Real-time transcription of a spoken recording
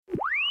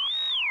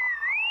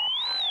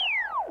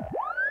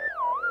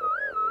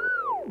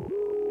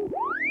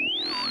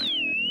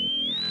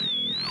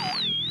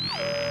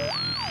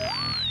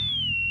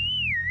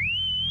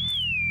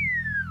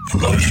For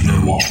those who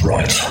know what's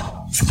right,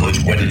 for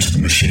those wedded to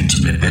the machines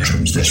in their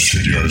bedrooms, their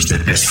studios,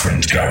 their best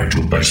friend's garage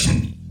or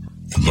basement,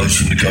 for those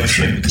who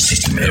negotiate with the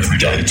system every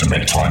day to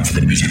make time for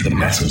the music that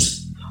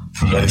matters,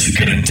 for those who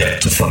get in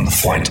debt to fund the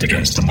fight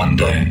against the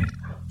mundane,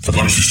 for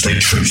those who stay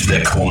true to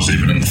their cause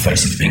even in the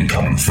face of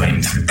income and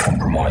fame through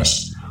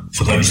compromise,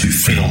 for those who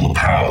feel the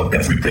power of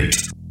every beat,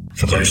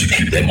 for those who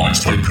keep their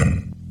minds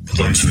open, for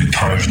those who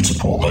encourage and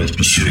support those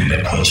pursuing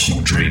their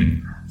personal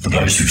dream, for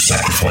those who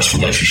sacrifice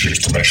relationships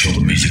to make sure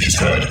the music is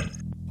heard,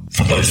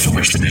 for those for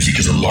which the music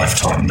is a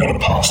lifetime, not a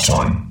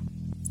pastime.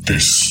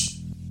 This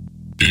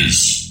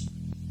is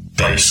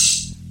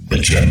Bass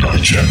Agenda.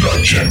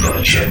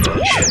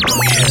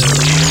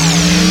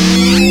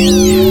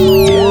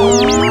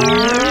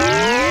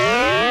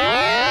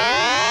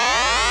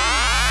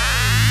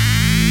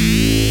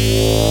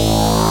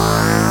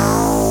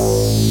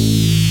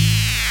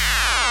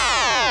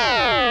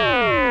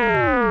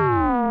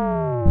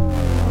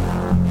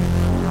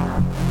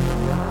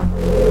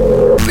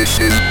 This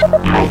is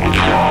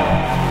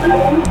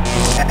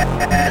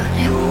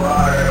and you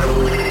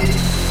are with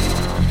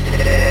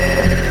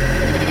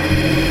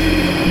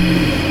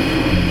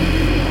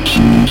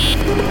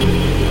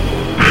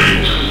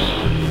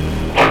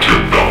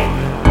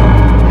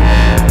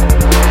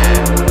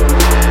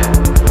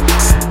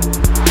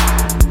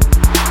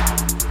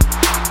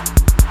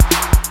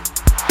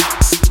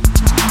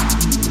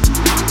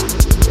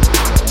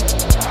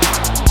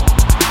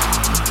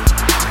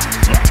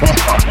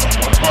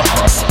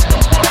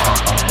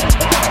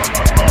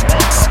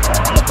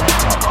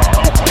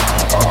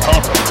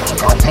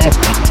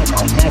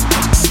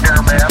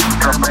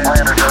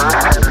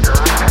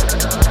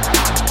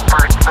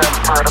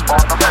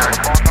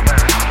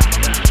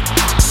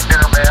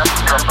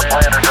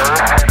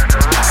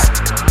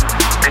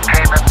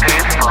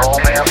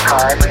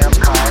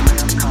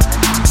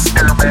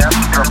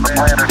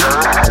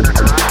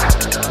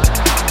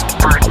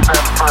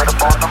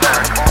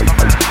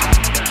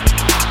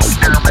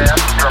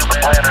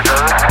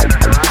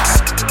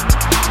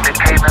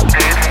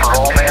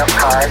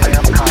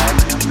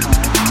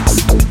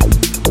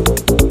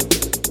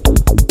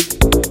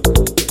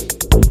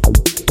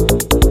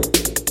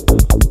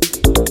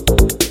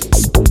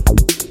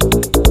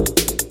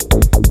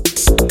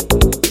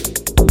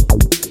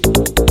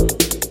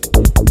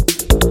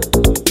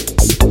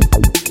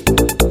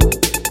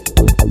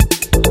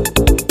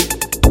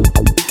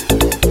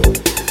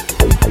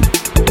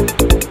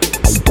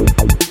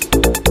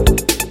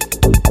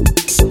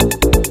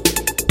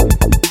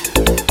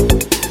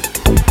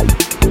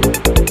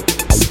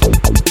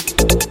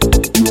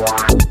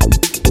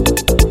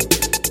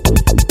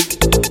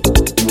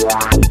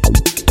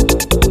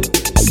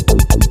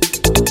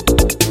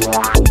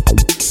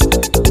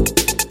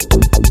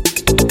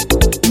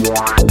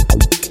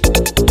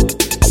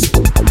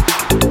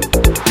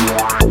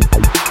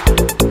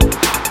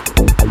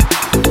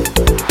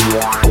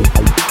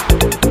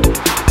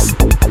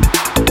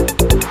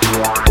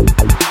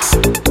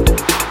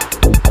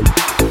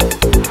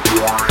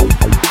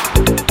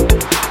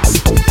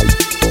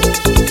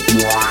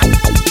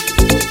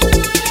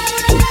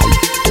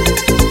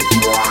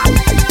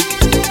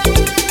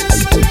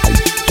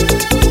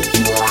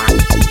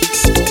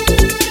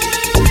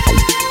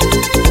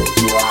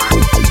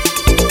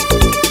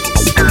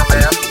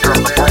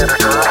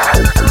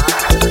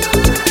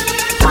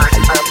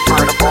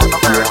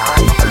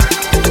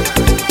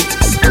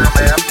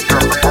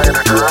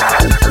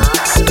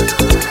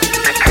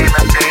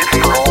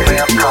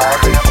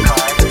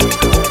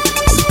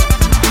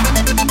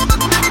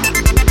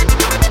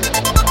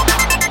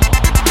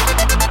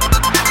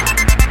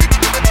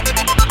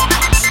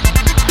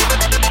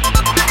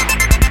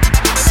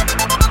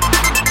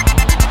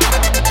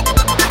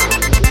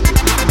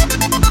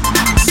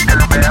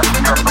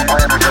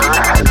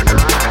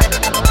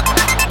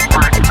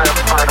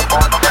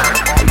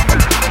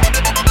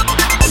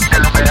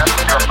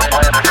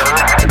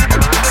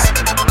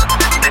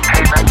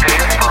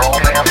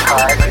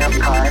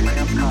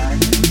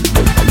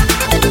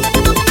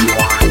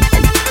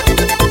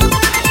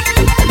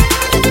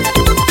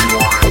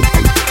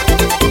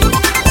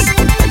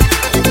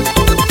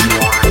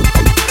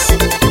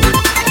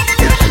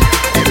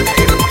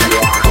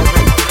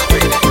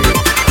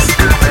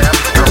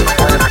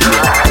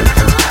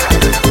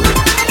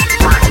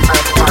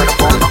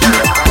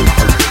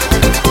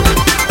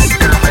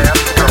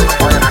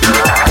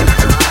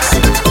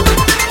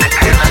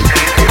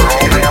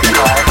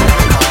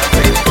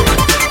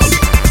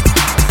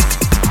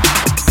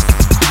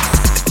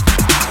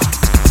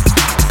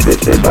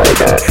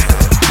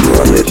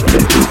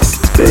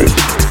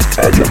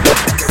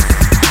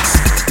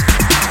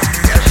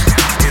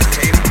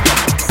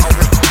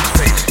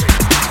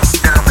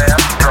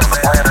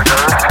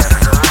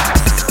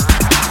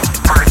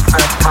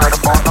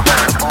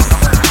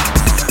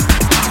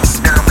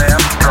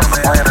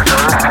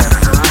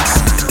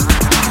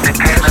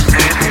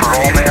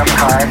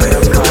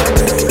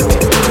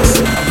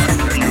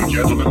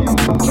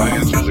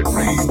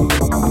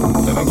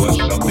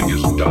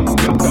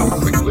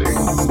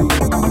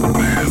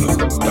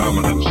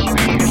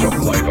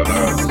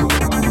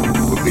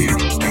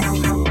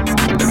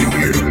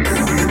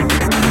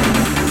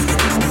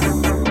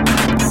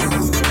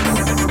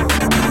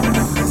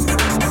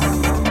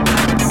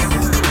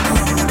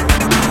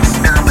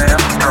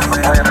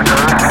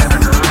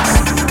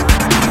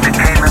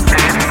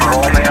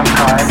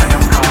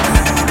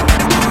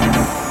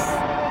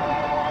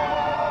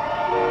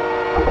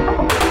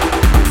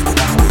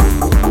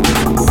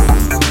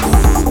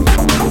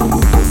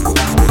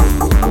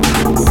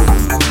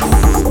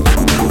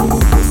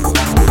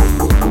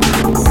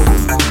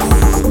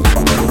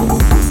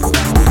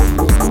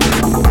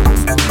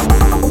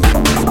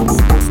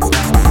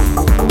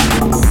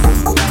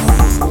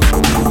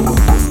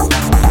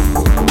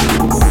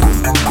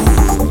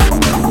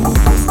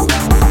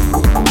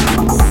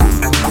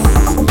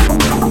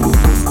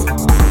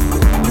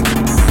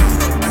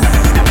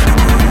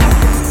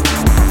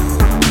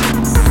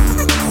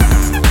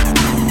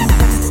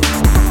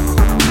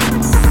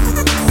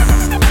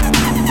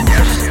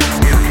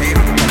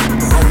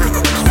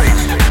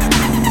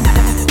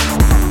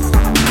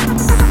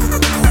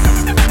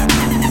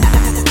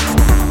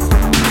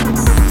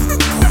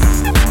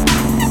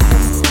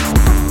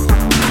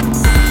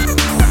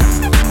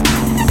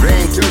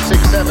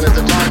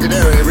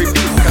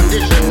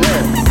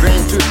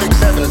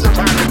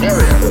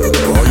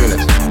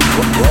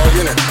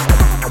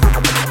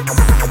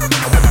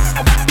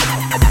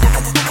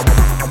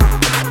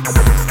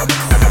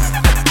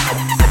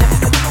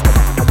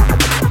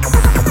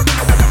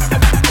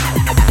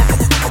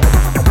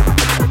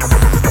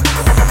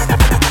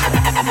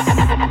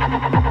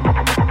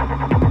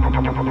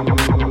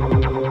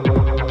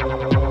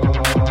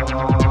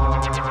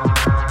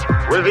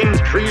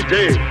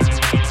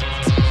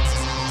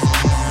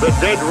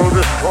dead will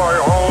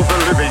destroy all the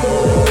living.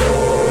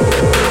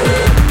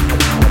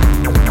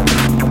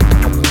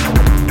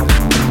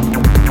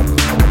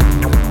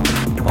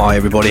 Hi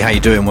everybody, how you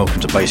doing?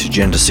 Welcome to Bass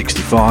Agenda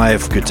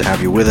 65. Good to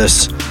have you with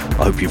us.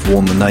 I hope you've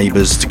warned the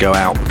neighbours to go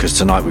out because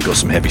tonight we've got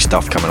some heavy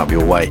stuff coming up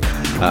your way.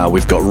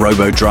 We've got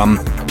ROBODRUM,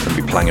 going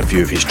to be playing a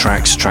few of his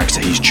tracks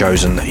that he's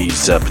chosen, that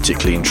he's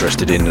particularly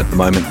interested in at the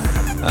moment,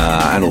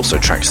 and also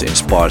tracks that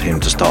inspired him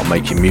to start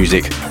making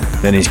music.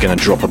 Then he's going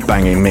to drop a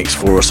banging mix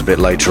for us a bit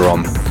later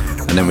on,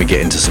 and then we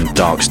get into some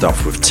dark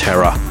stuff with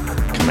Terror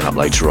coming up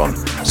later on.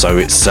 So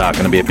it's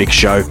going to be a big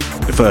show.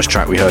 The first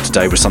track we heard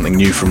today was something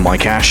new from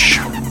Mike Ash,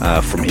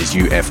 from his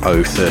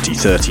UFO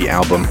 3030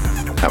 album.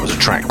 That was a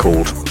track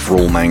called For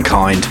All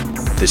Mankind.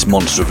 This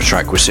monster of a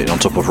track we're sitting on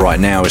top of right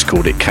now is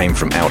called It Came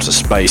From Outer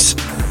Space,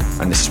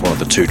 and this is one of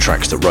the two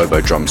tracks that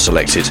ROBODRUM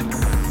selected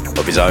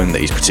of his own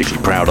that he's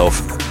particularly proud of,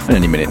 and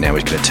any minute now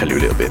he's going to tell you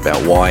a little bit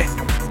about why.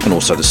 And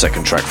also the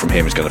second track from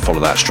him is going to follow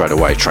that straight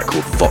away, a track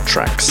called VOT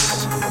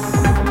Tracks.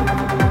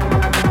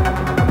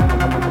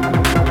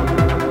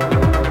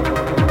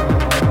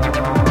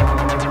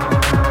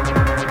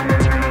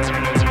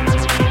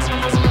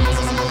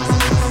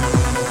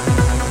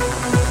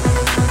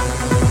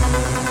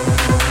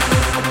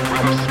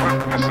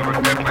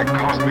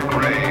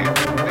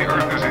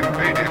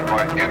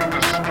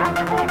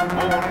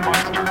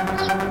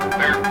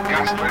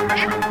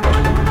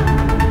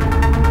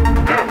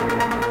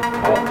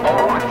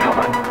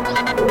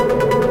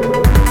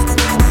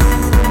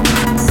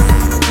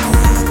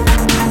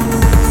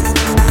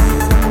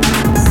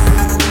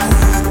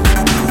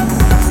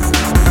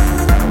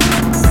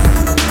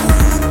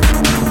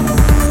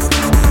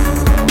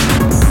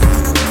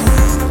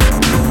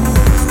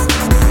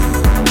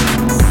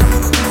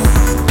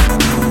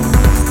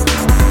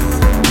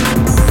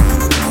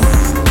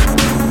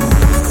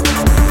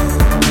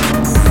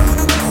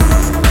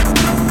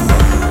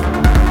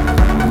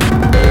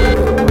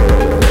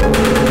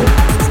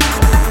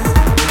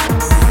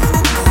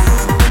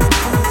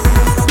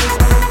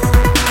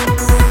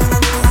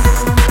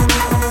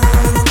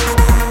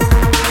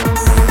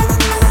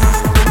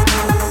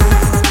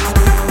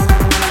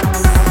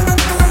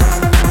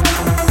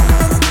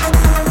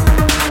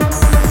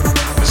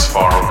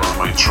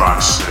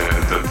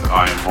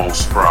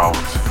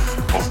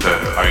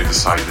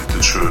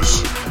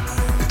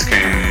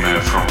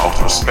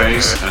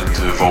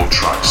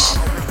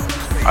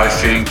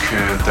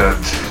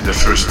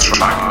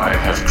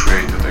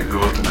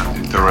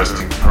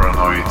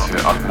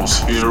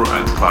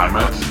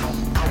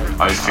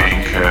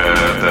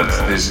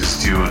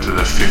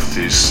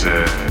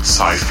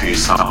 Sci-fi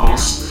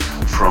samples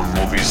from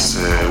movies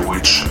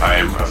which I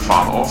am a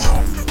fan of.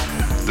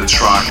 The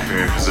track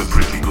has a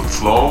pretty good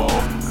flow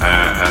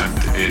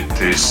and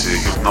it is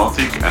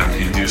hypnotic and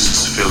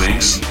induces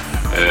feelings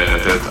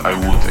that I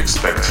would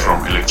expect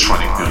from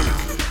electronic music.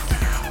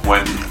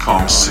 When it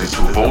comes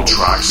to VOT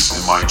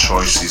Tracks, my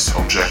choice is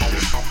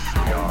objective.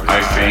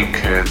 I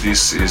think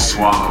this is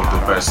one of the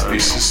best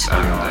pieces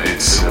and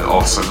it's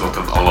also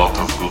gotten a lot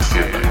of good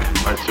feedback.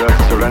 When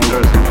Earth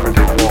surrenders in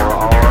 24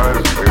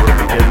 hours, we will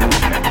begin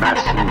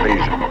mass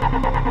invasion.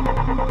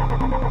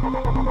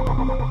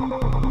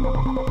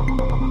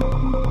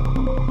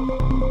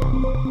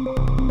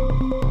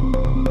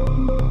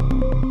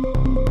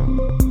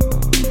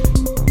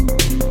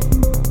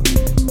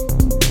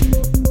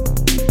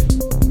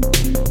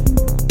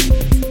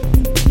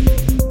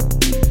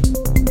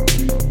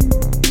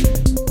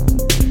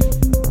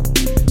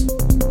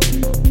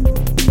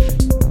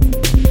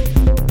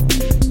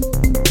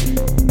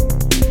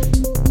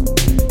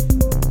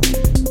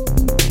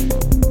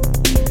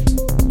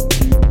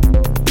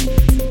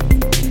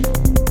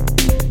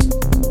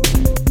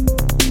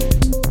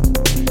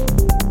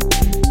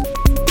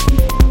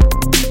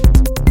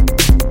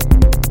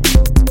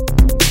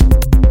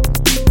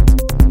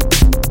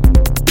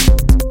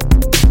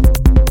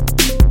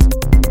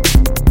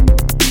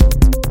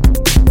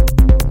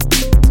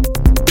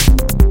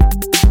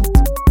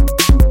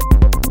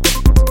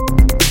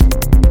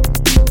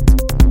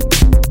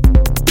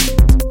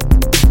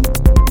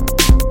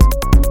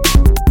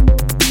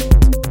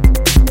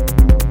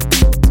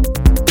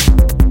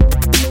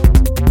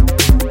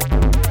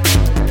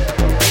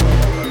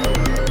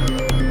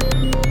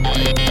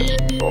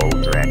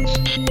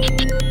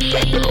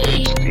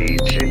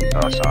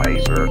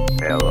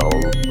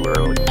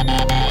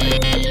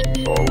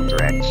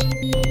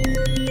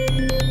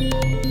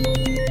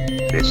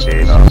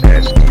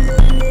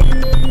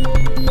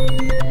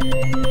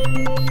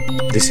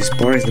 This is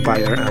Boris the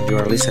Bider and you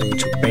are listening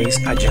to Bass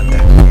Agenda.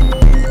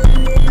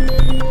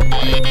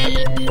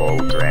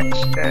 Voltrex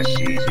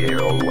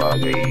SC0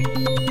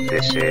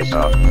 This is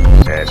a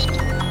test.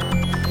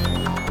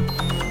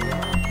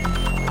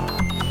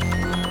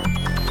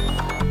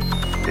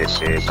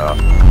 This is a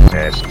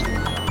test.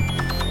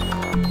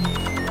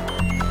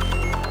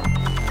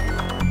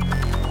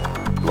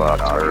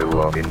 What are you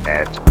looking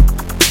at?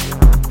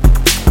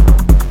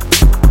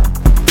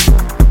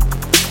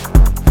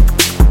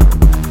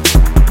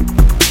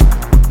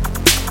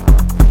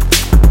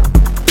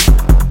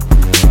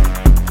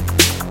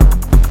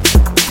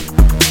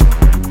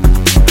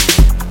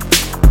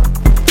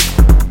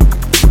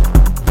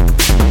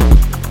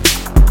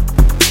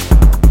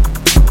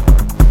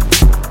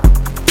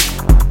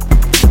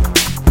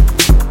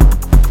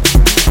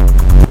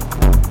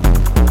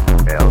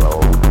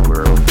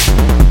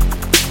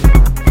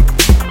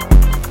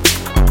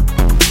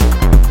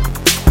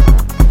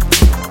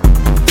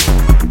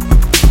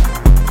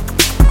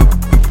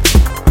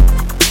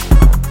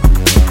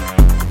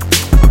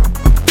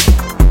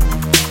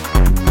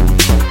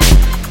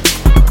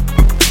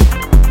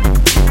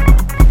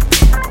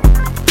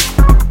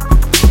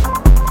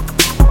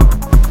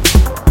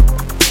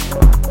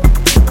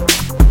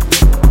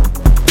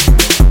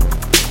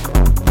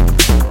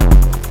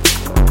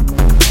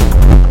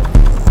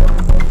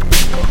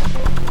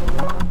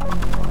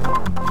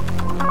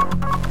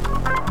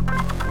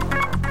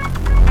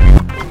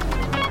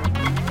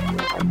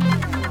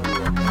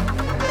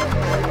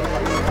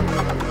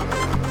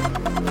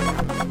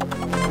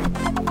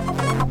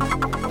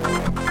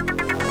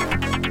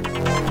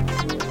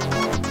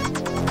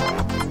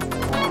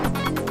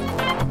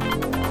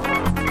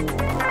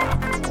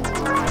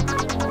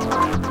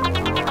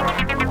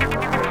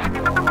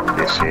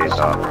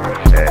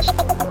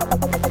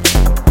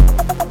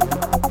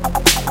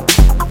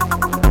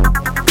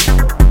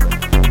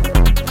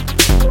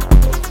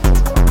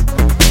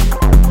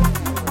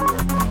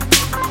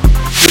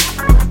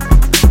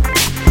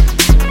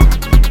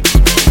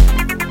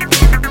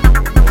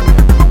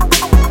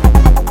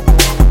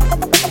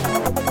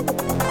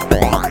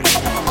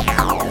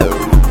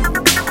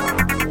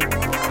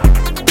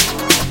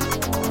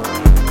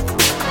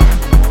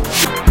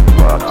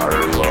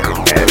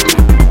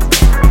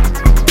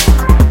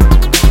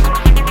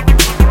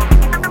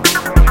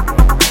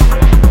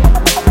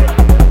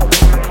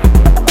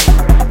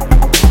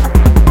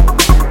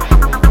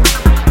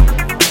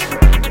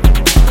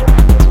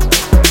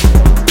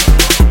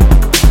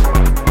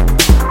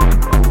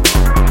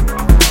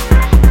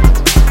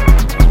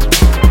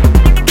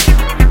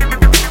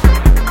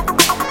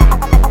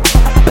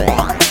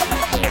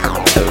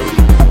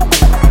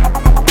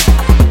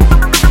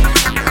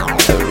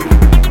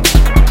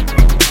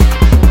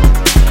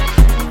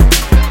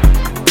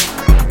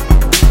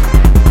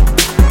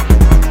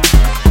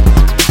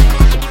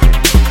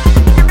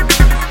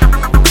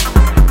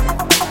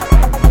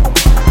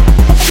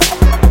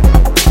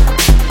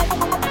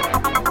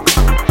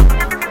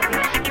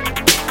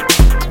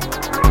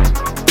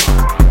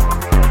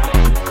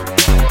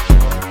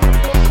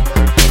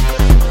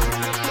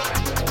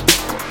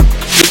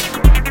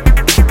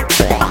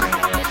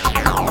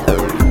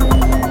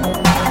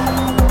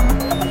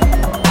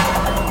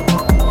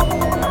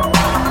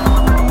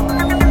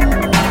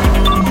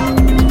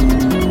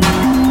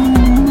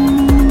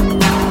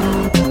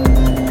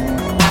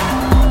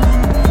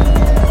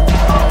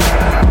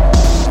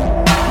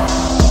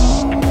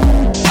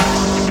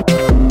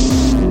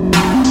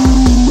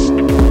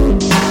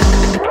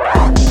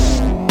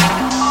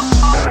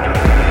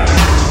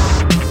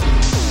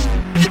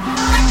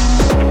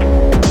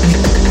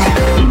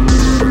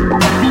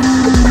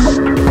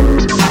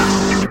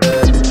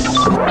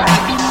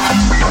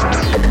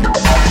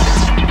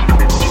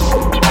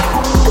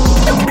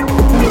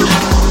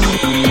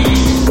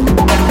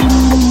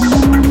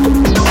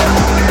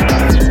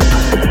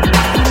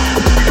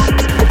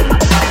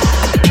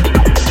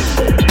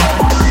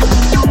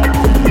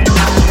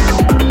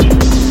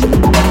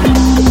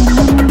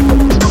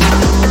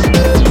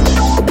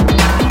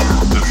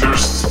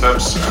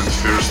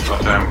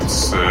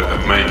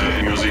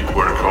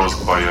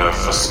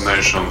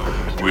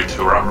 with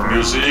rap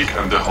music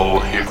and the whole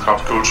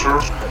hip-hop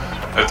culture.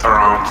 At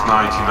around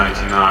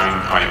 1999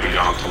 I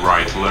began to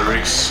write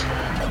lyrics,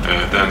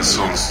 then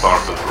soon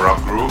started a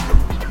rap group.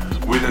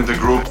 Within the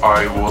group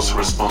I was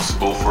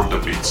responsible for the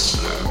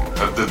beats.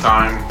 At the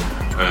time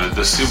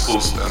the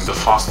simplest and the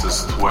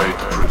fastest way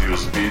to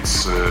produce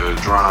beats,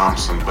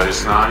 drums and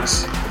bass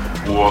lines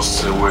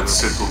was with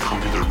simple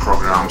computer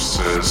programs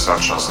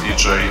such as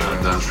EJ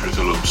and then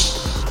Fruity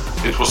Loops.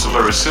 It was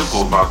very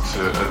simple, but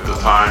at the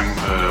time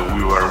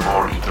we were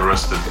more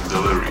interested in the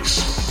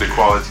lyrics. The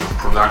quality of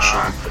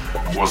production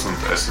wasn't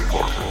as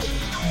important.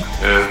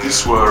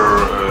 These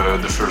were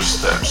the first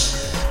steps.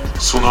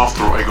 Soon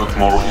after I got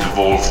more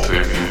involved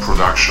in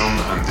production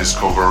and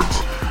discovered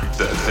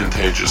the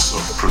advantages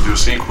of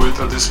producing with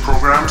these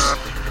programs.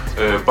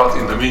 But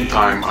in the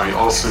meantime I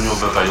also knew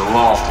that I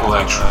loved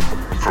electro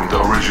from the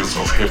origins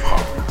of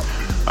hip-hop.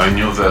 I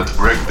knew that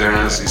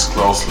breakdance is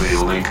closely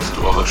linked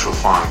to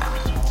electro-funk.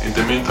 In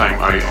the meantime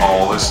I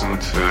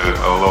listened a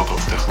lot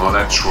of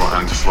techno-electro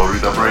and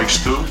Florida breaks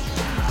too.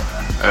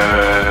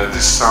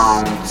 These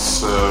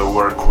sounds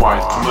were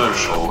quite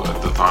commercial at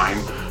the time,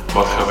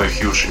 but have a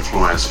huge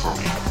influence for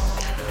me.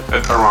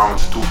 At around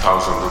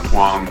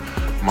 2001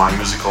 my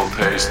musical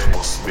taste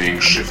was being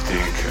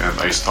shifting and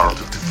I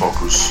started to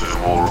focus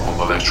more on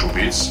electro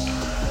beats.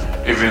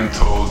 Even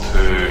though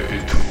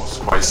it was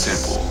quite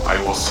simple, I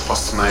was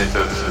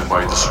fascinated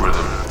by this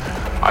rhythm.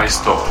 I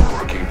stopped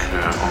working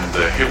on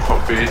the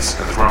hip-hop beats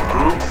and drum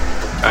group,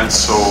 and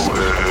so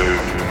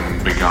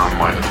began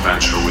my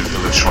adventure with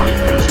electronic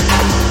music.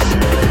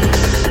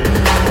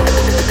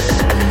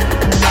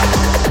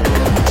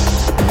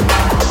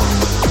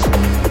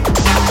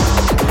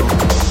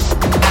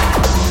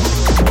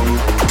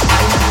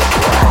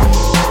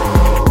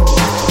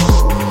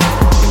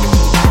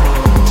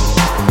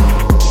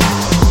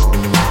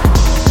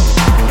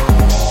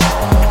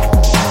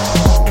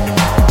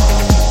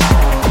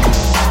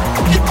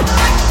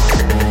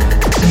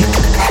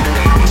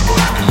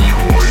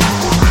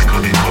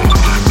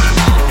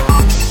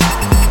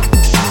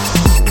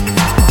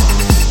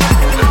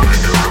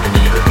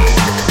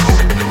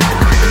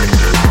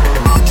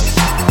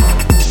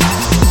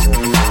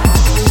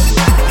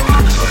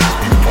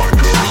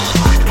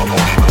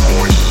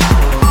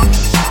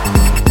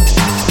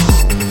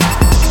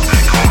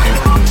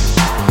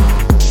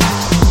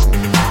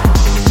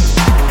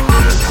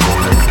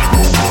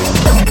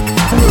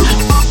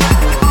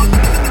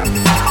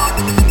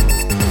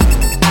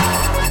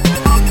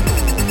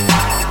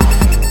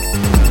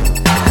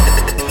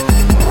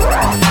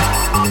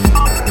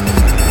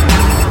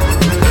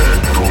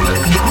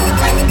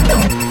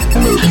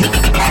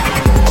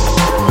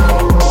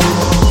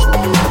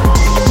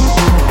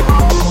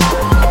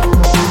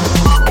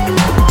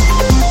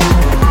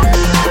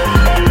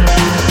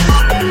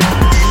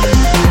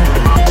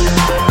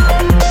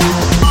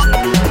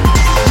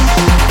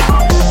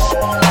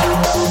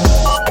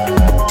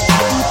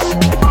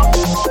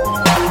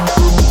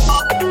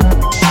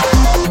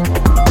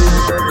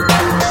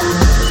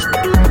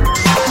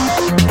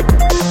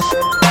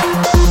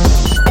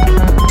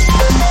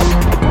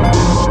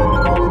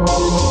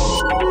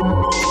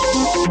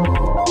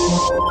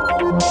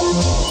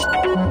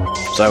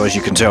 So as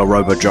you can tell,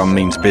 ROBODRUM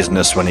means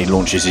business when he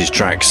launches his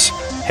tracks.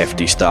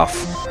 Hefty stuff,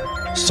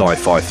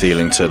 sci-fi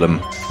feeling to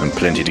them, and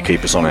plenty to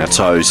keep us on our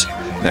toes.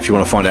 Now if you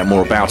want to find out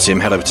more about him,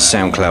 head over to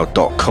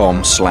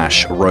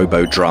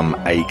soundcloud.com/ROBODRUM,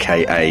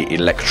 aka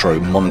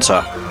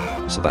Electromonter.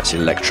 So that's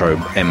Electro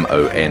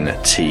Monter.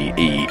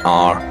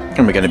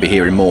 And we're going to be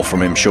hearing more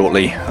from him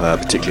shortly,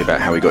 particularly about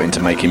how he got into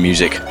making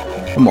music.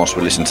 And whilst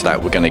we listen to that,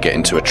 we're going to get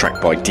into a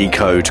track by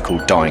Decode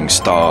called Dying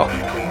Star,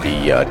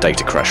 the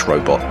Data Crash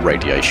Robot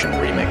Radiation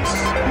remix.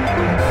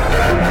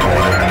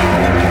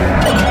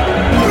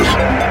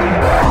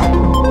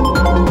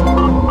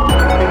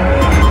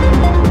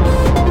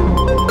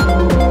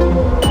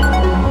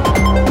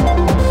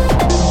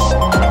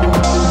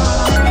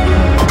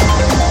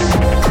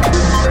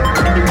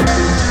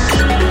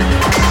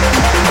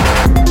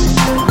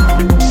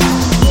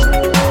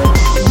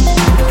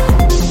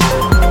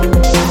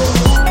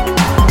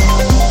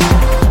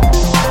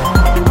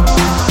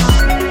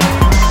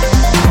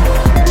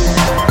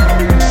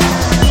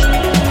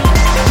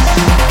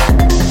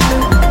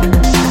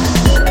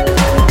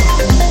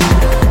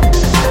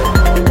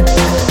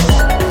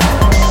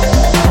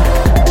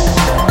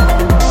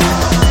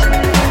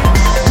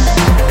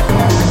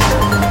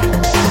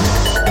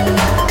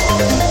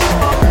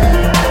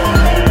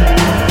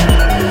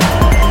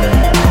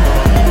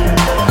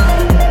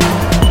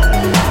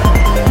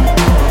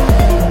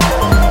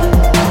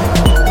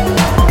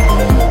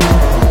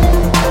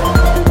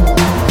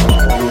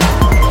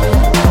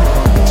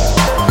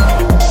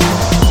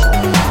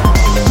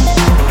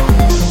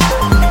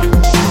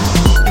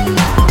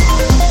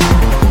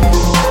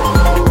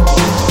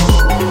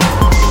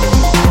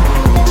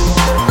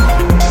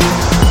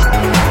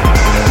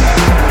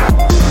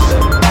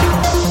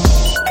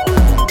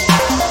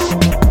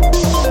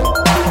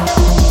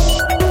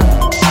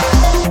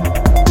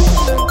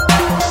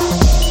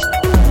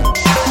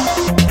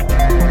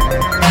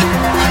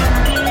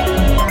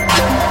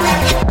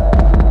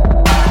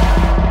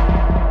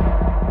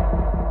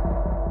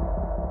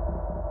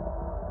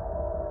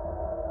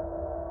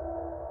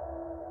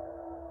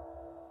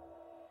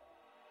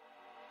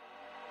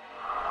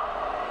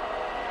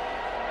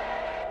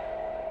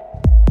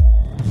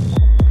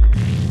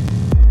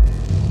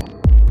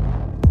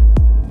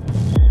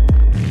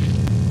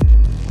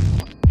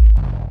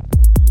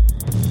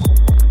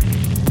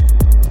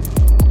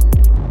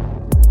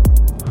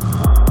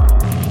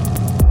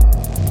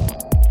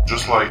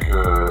 Just like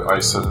I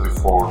said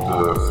before,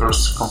 the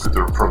first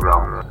computer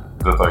program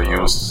that I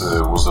used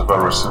was a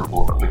very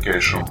simple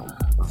application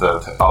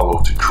that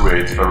allowed to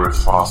create very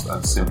fast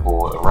and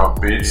simple rap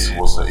beats,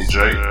 was EJ.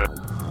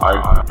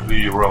 I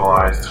quickly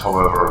realized,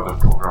 however, the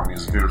program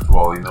is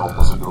virtually no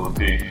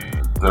possibility,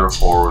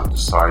 therefore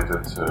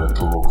decided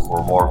to look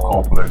for more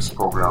complex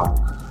program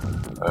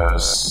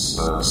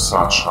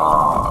such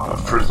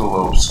as Fruity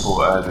Loops,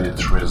 School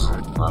Edit, Reason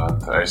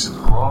and Acid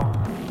Pro,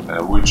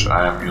 which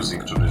I am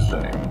using to this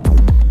day.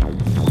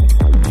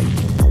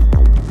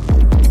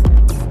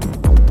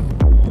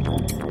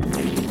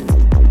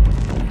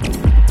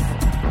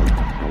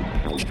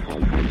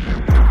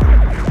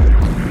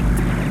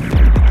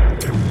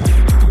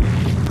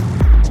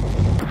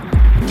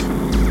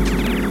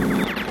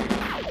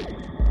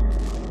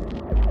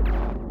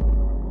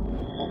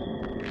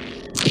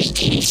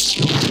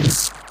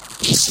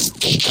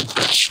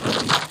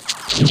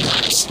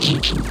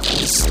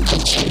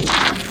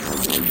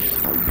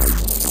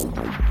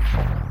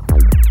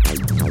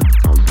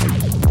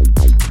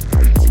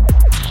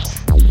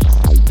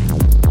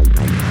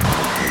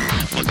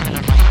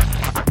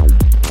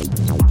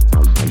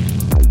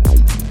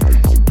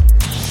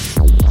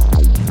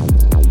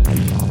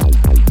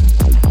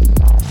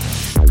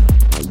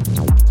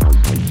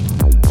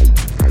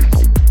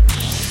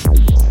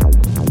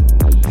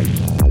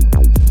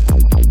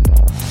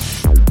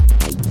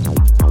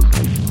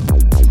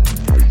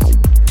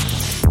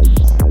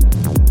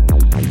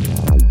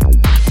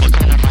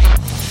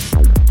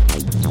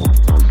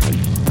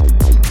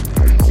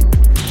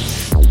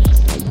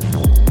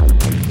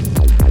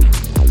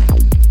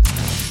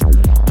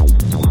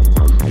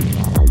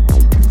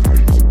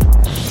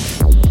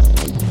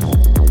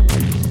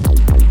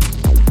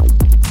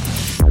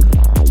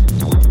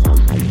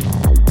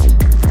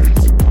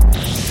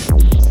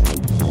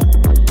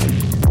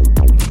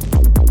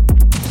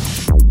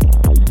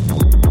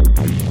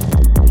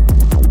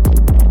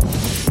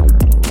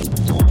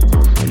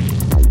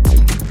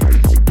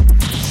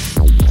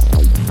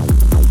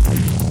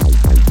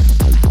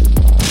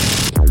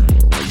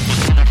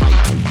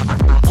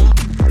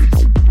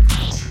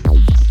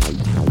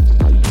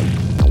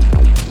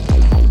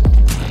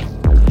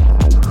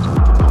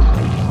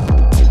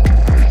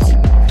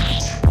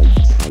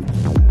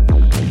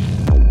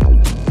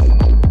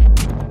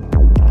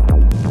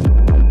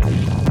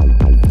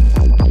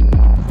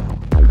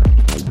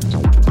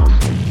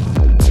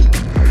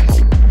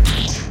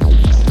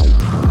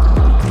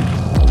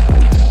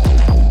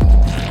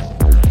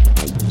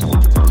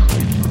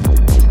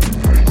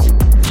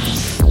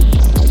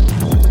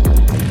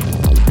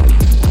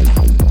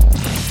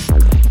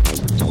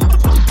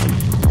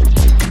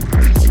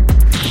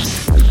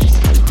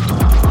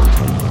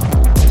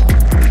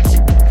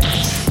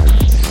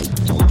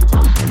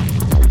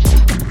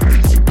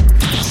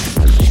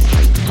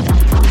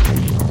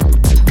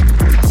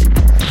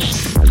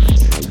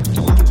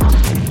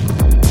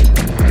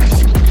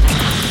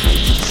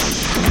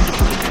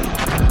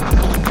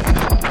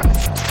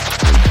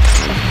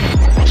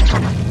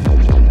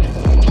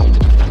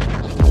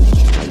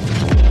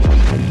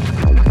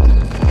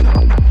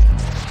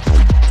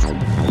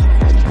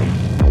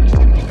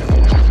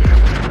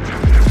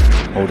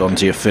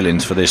 To your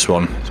fillings for this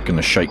one. It's going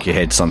to shake your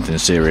head, something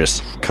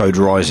serious. Code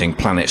Rising,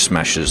 Planet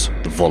Smashers,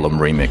 the Volum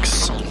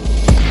remix.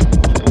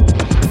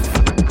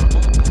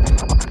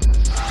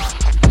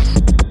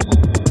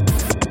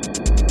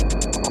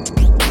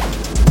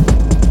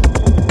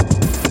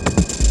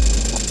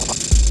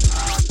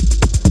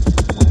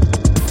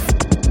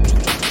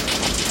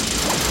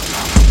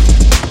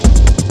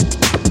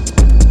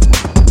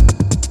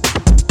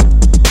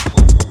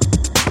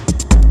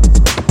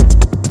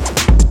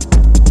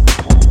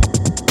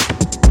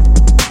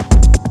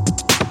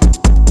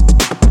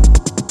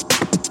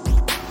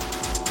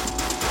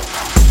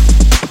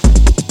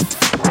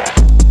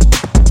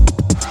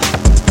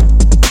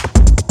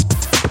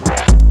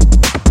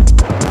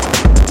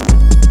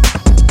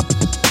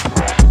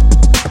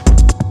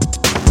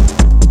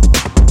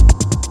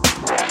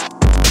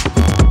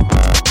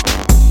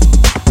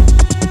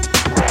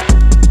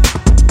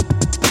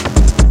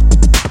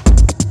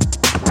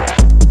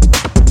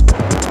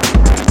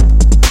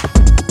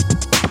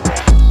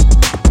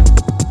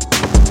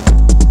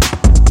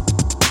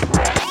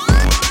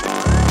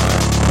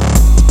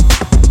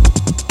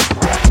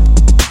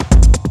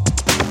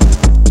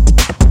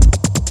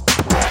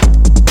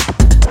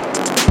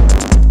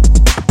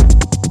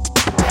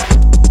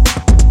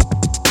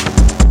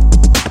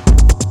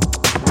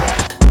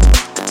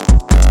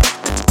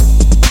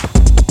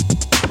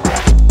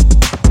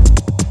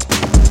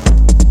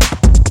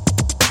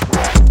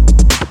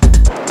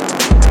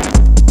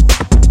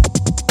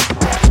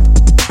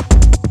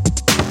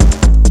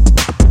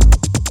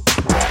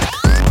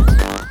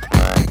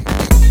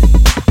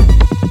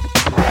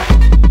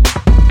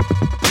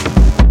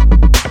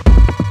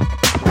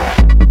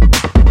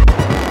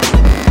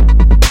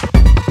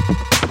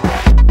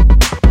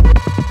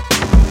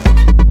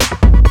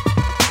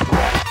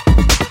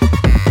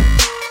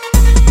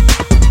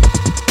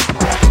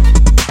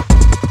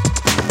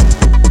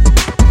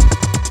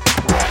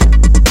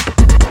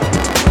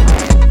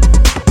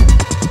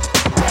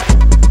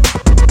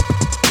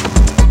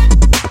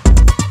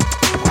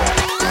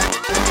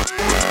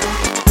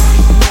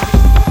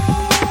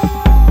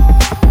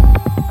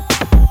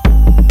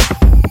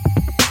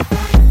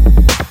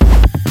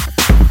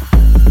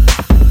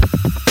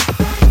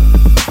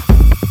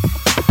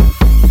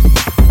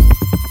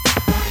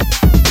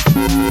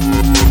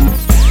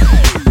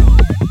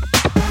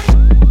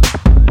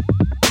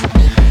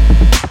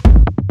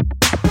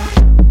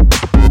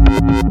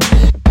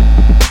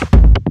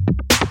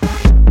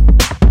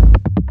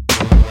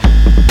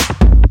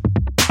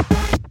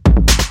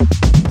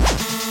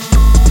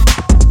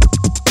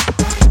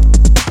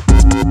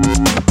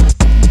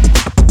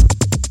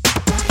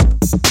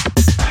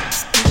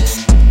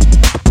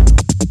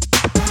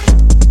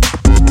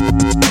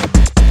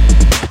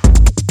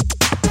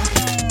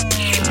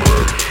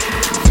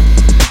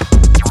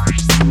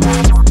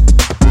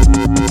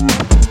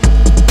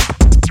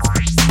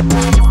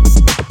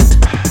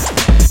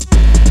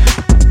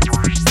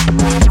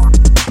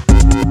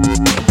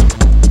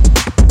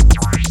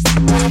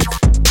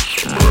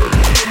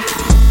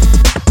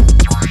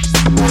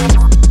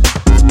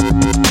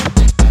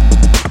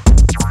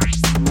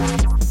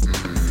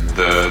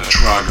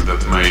 track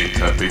that made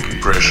a big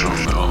impression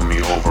on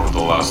me over the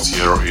last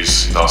year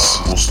is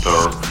Das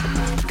Muster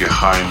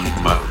Geheime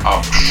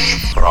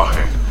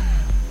Absprache.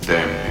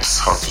 Damn, it's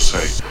hard to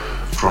say.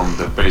 From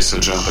the Bass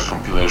Agenda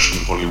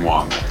compilation Volume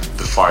 1,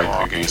 The Fight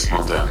Against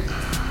Modern.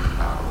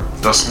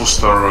 Das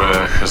Muster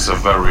has a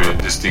very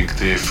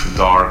distinctive,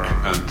 dark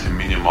and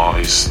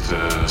minimalist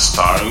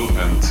style,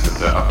 and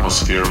the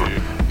atmosphere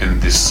in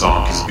this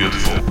song is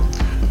beautiful,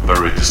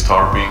 very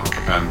disturbing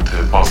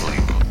and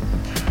puzzling.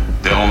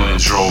 The only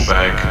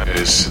drawback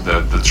is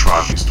that the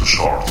track is too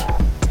short.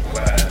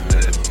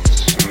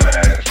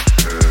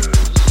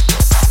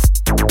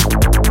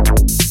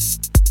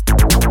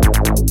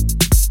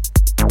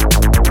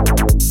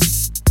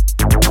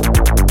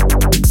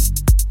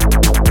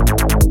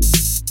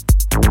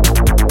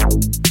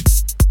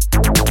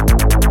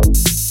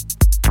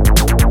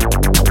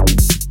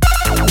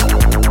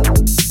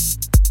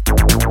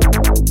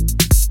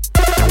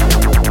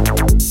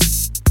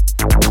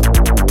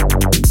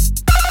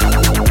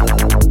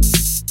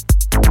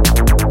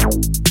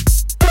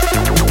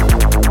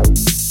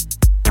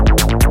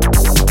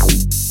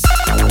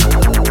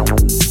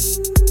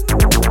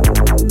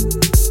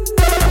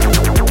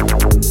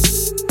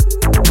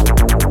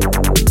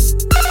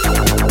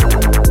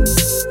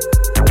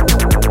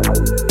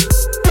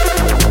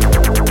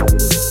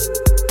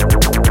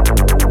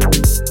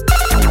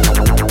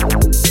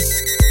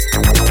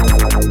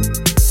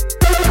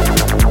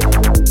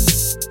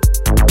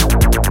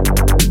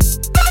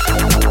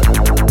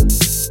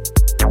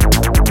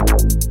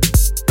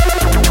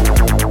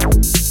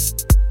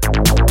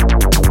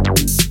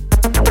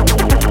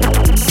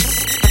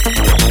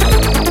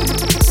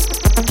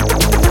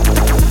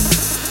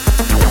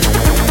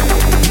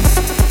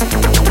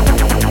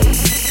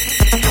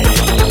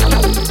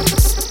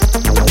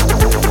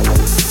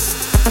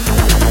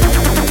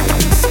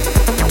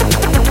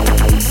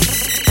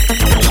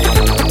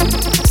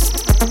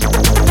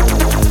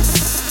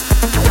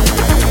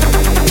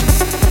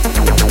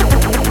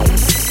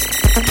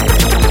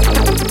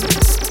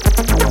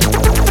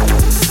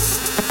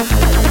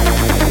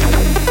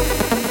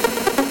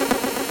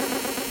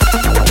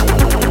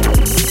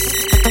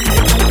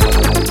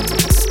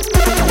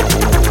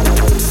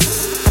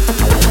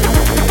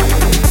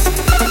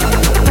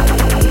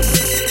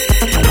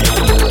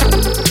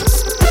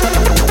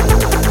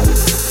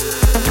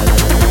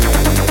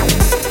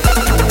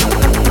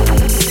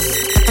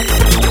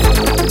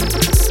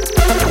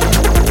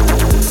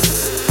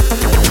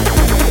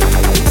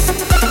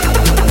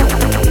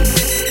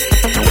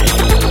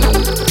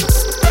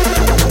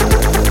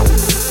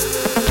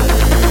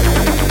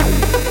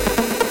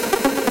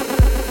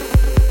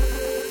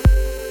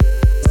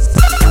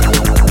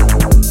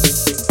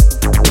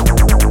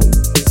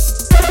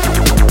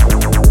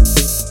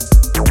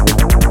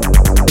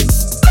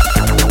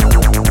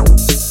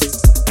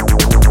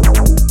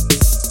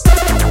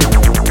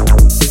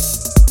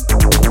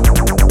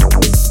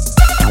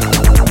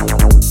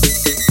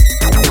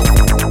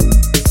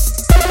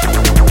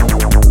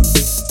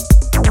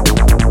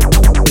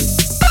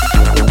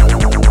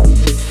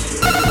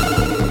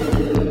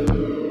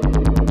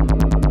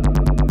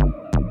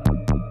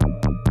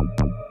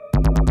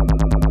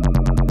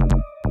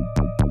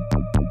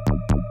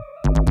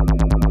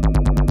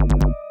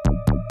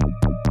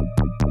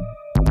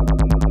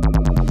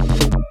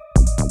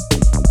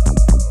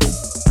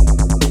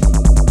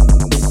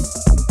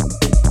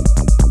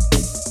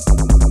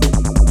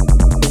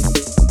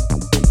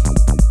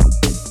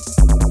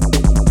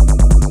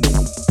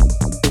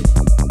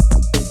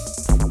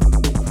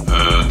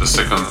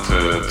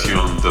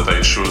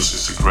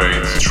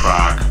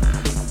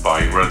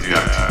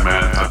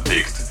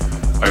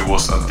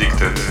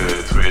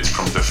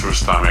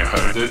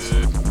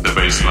 The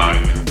bass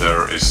line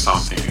there is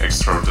something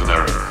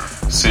extraordinary,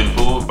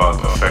 simple but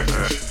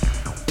effective.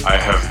 I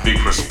have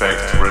big respect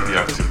to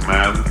Radioactive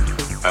Man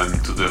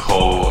and to the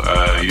whole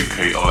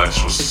UK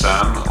electro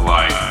scene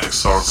like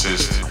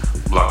Exorcist,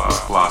 Black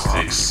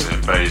Plastics,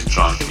 Bass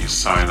Junkies,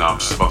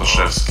 Synapse,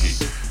 Bataszewski,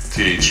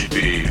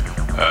 THP,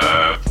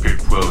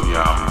 Pip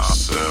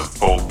Williams,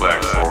 Paul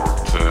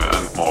Blackford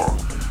and more.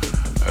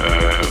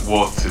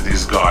 What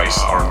these guys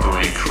are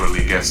doing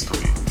really gets to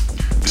me.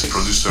 These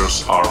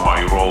producers are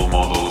my role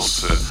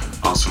models,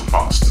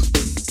 unsurpassed.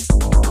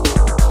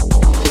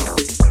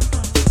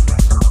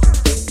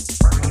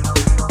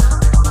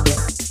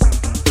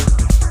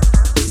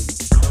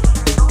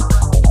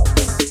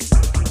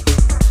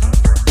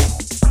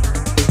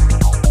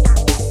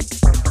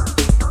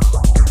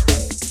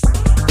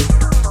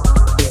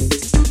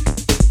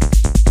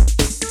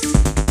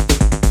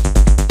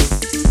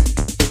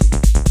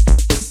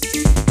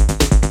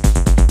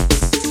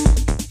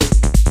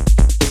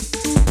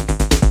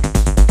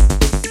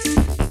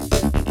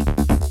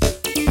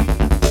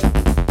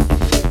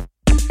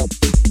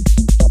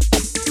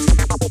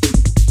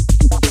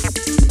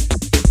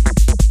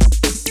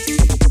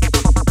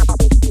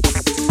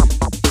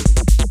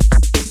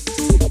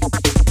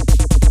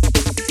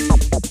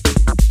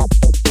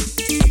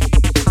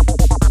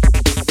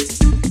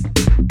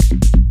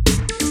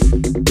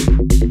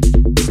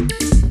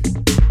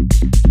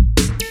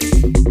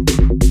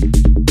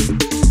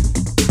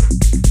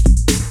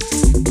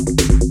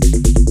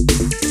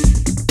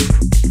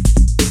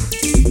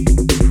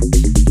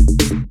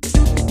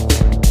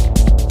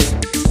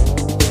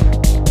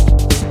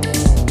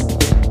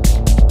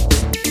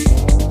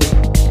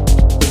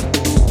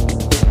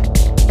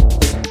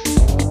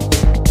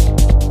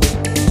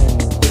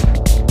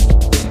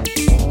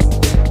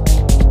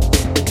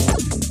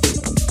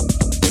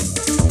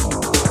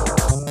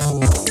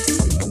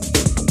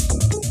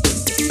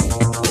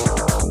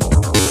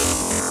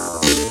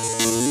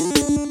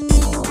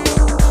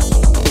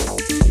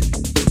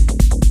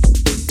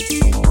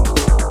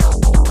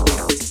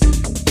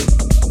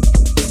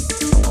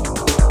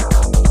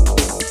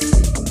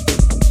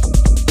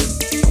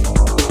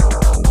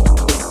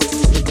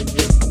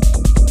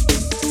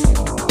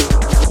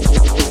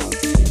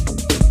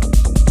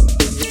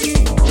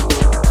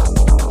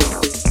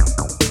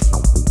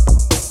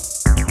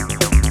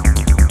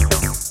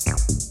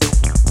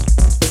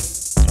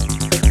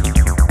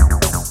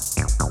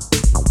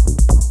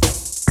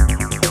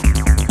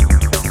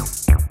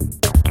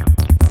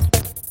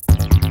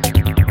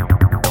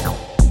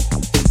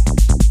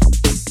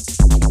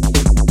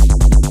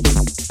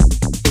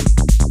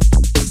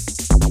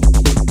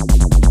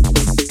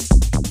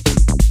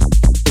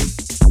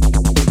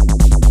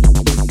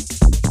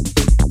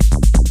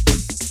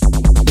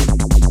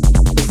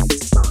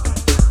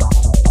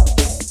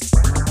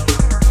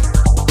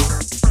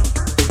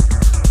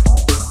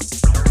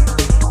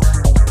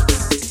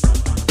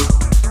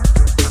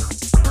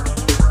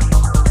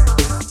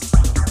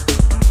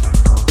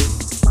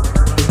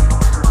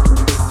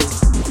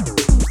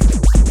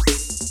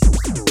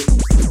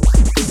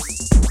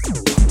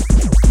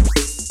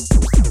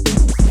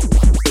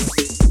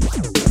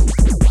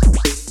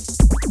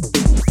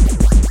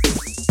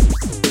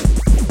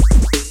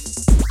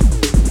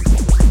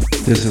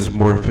 This is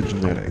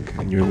Morphogenetic,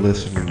 and you're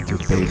listening to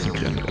Bass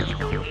Agenda.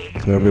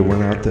 So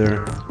everyone out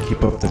there,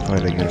 keep up the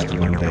fight against the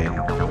mundane.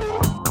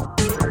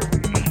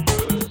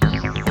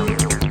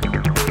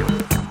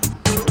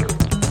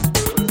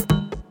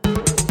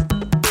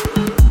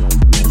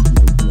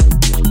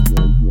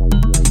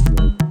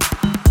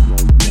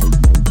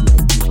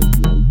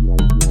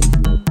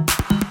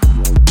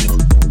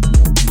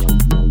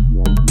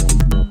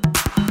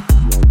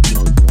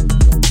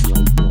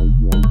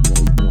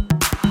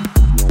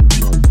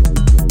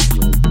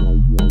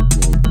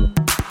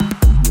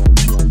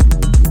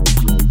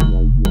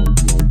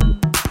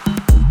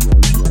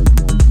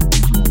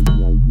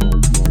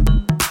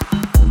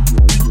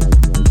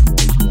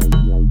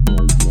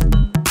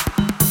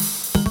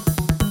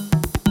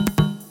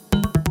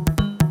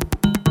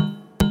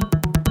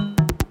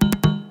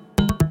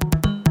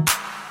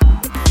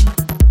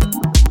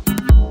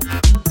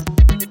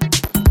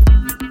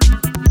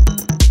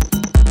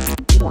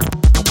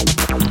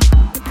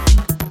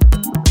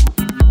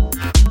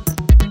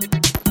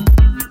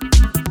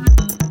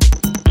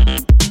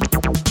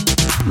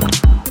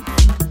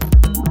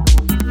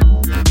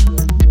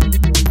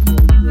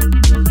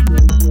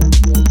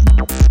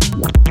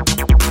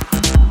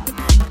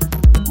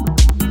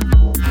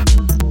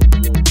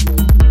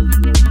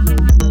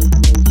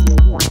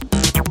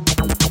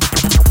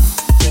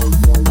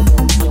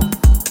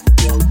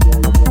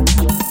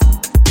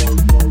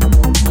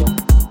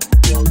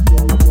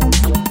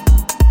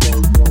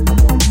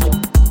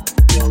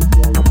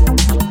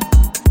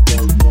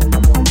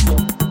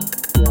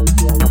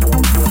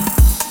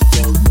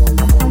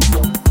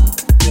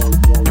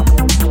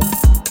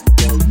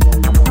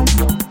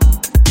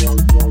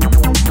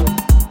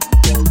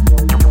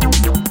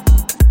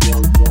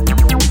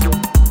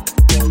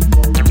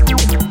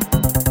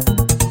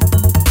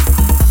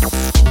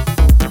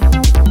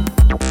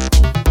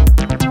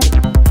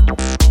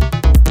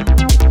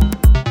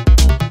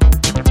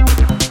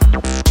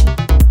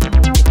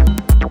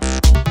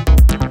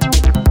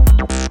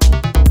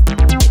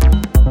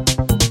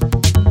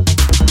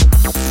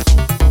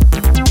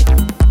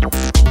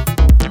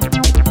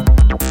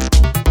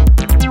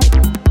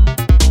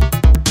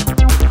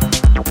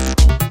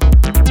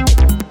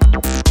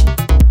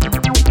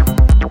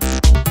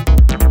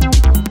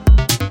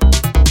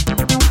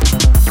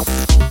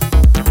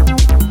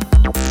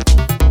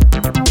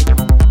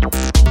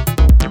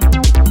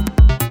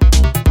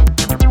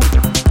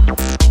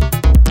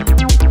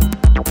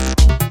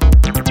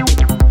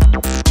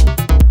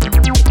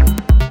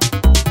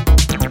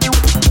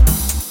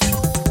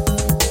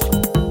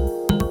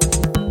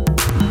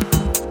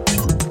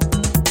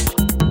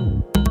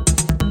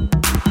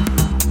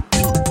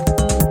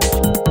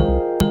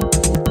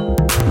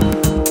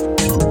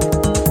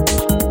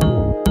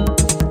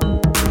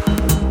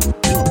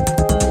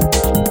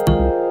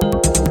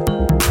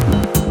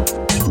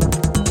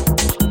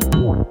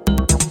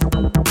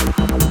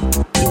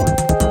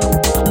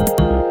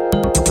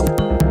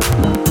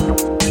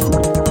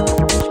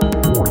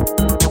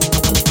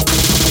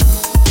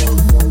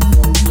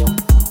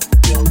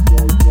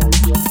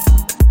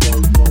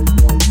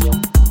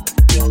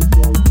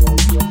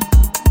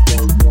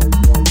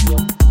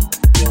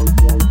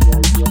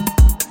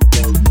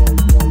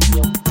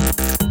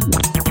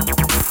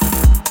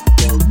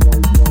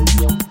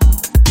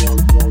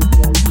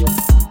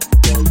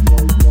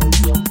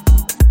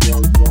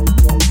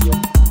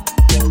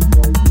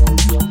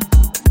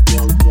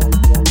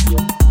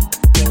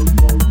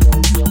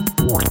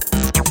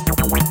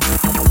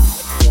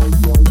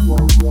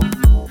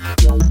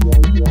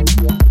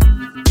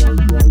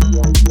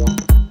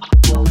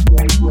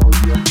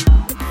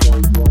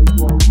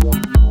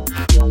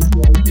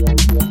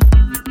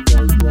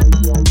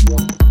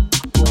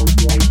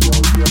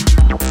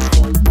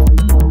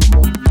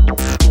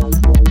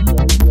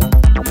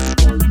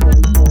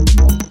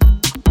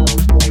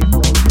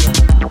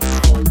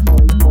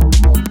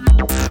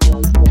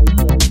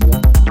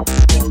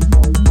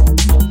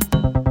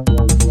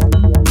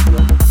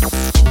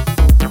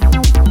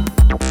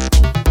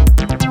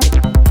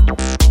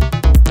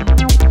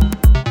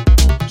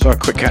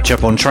 Catch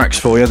up on tracks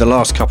for you. The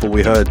last couple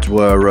we heard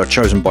were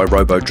chosen by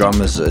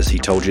ROBODRUM, as he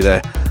told you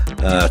there.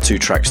 Two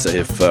tracks that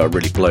have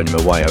really blown him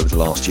away over the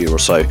last year or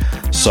so.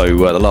 So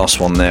the last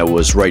one there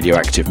was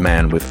Radioactive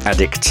Man with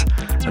Addict,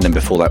 and then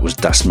before that was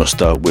Das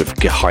Muster with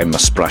Geheime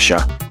Splasher,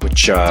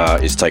 which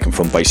is taken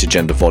from Bass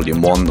Agenda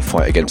Volume 1, The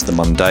Fight Against the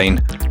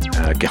Mundane.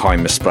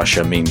 Geheime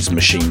Splasher means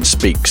machine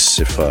speaks,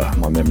 if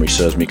my memory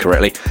serves me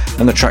correctly.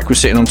 And the track we're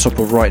sitting on top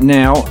of right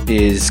now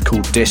is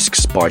called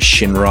Discs by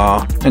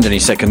Shinra. And any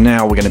second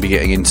now we're going to be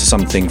getting into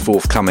something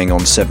forthcoming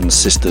on Seven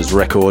Sisters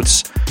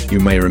Records. You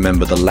may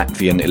remember the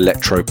Latvian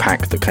Electro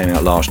Pack that came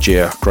out last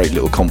year. Great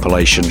little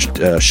compilation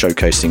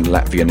showcasing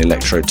Latvian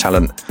electro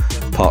talent.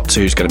 Part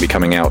 2 is going to be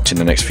coming out in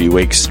the next few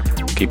weeks.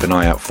 Keep an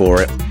eye out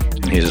for it.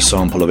 And here's a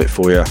sample of it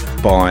for you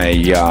by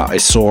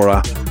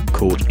Isora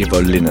called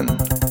Ivo Linen.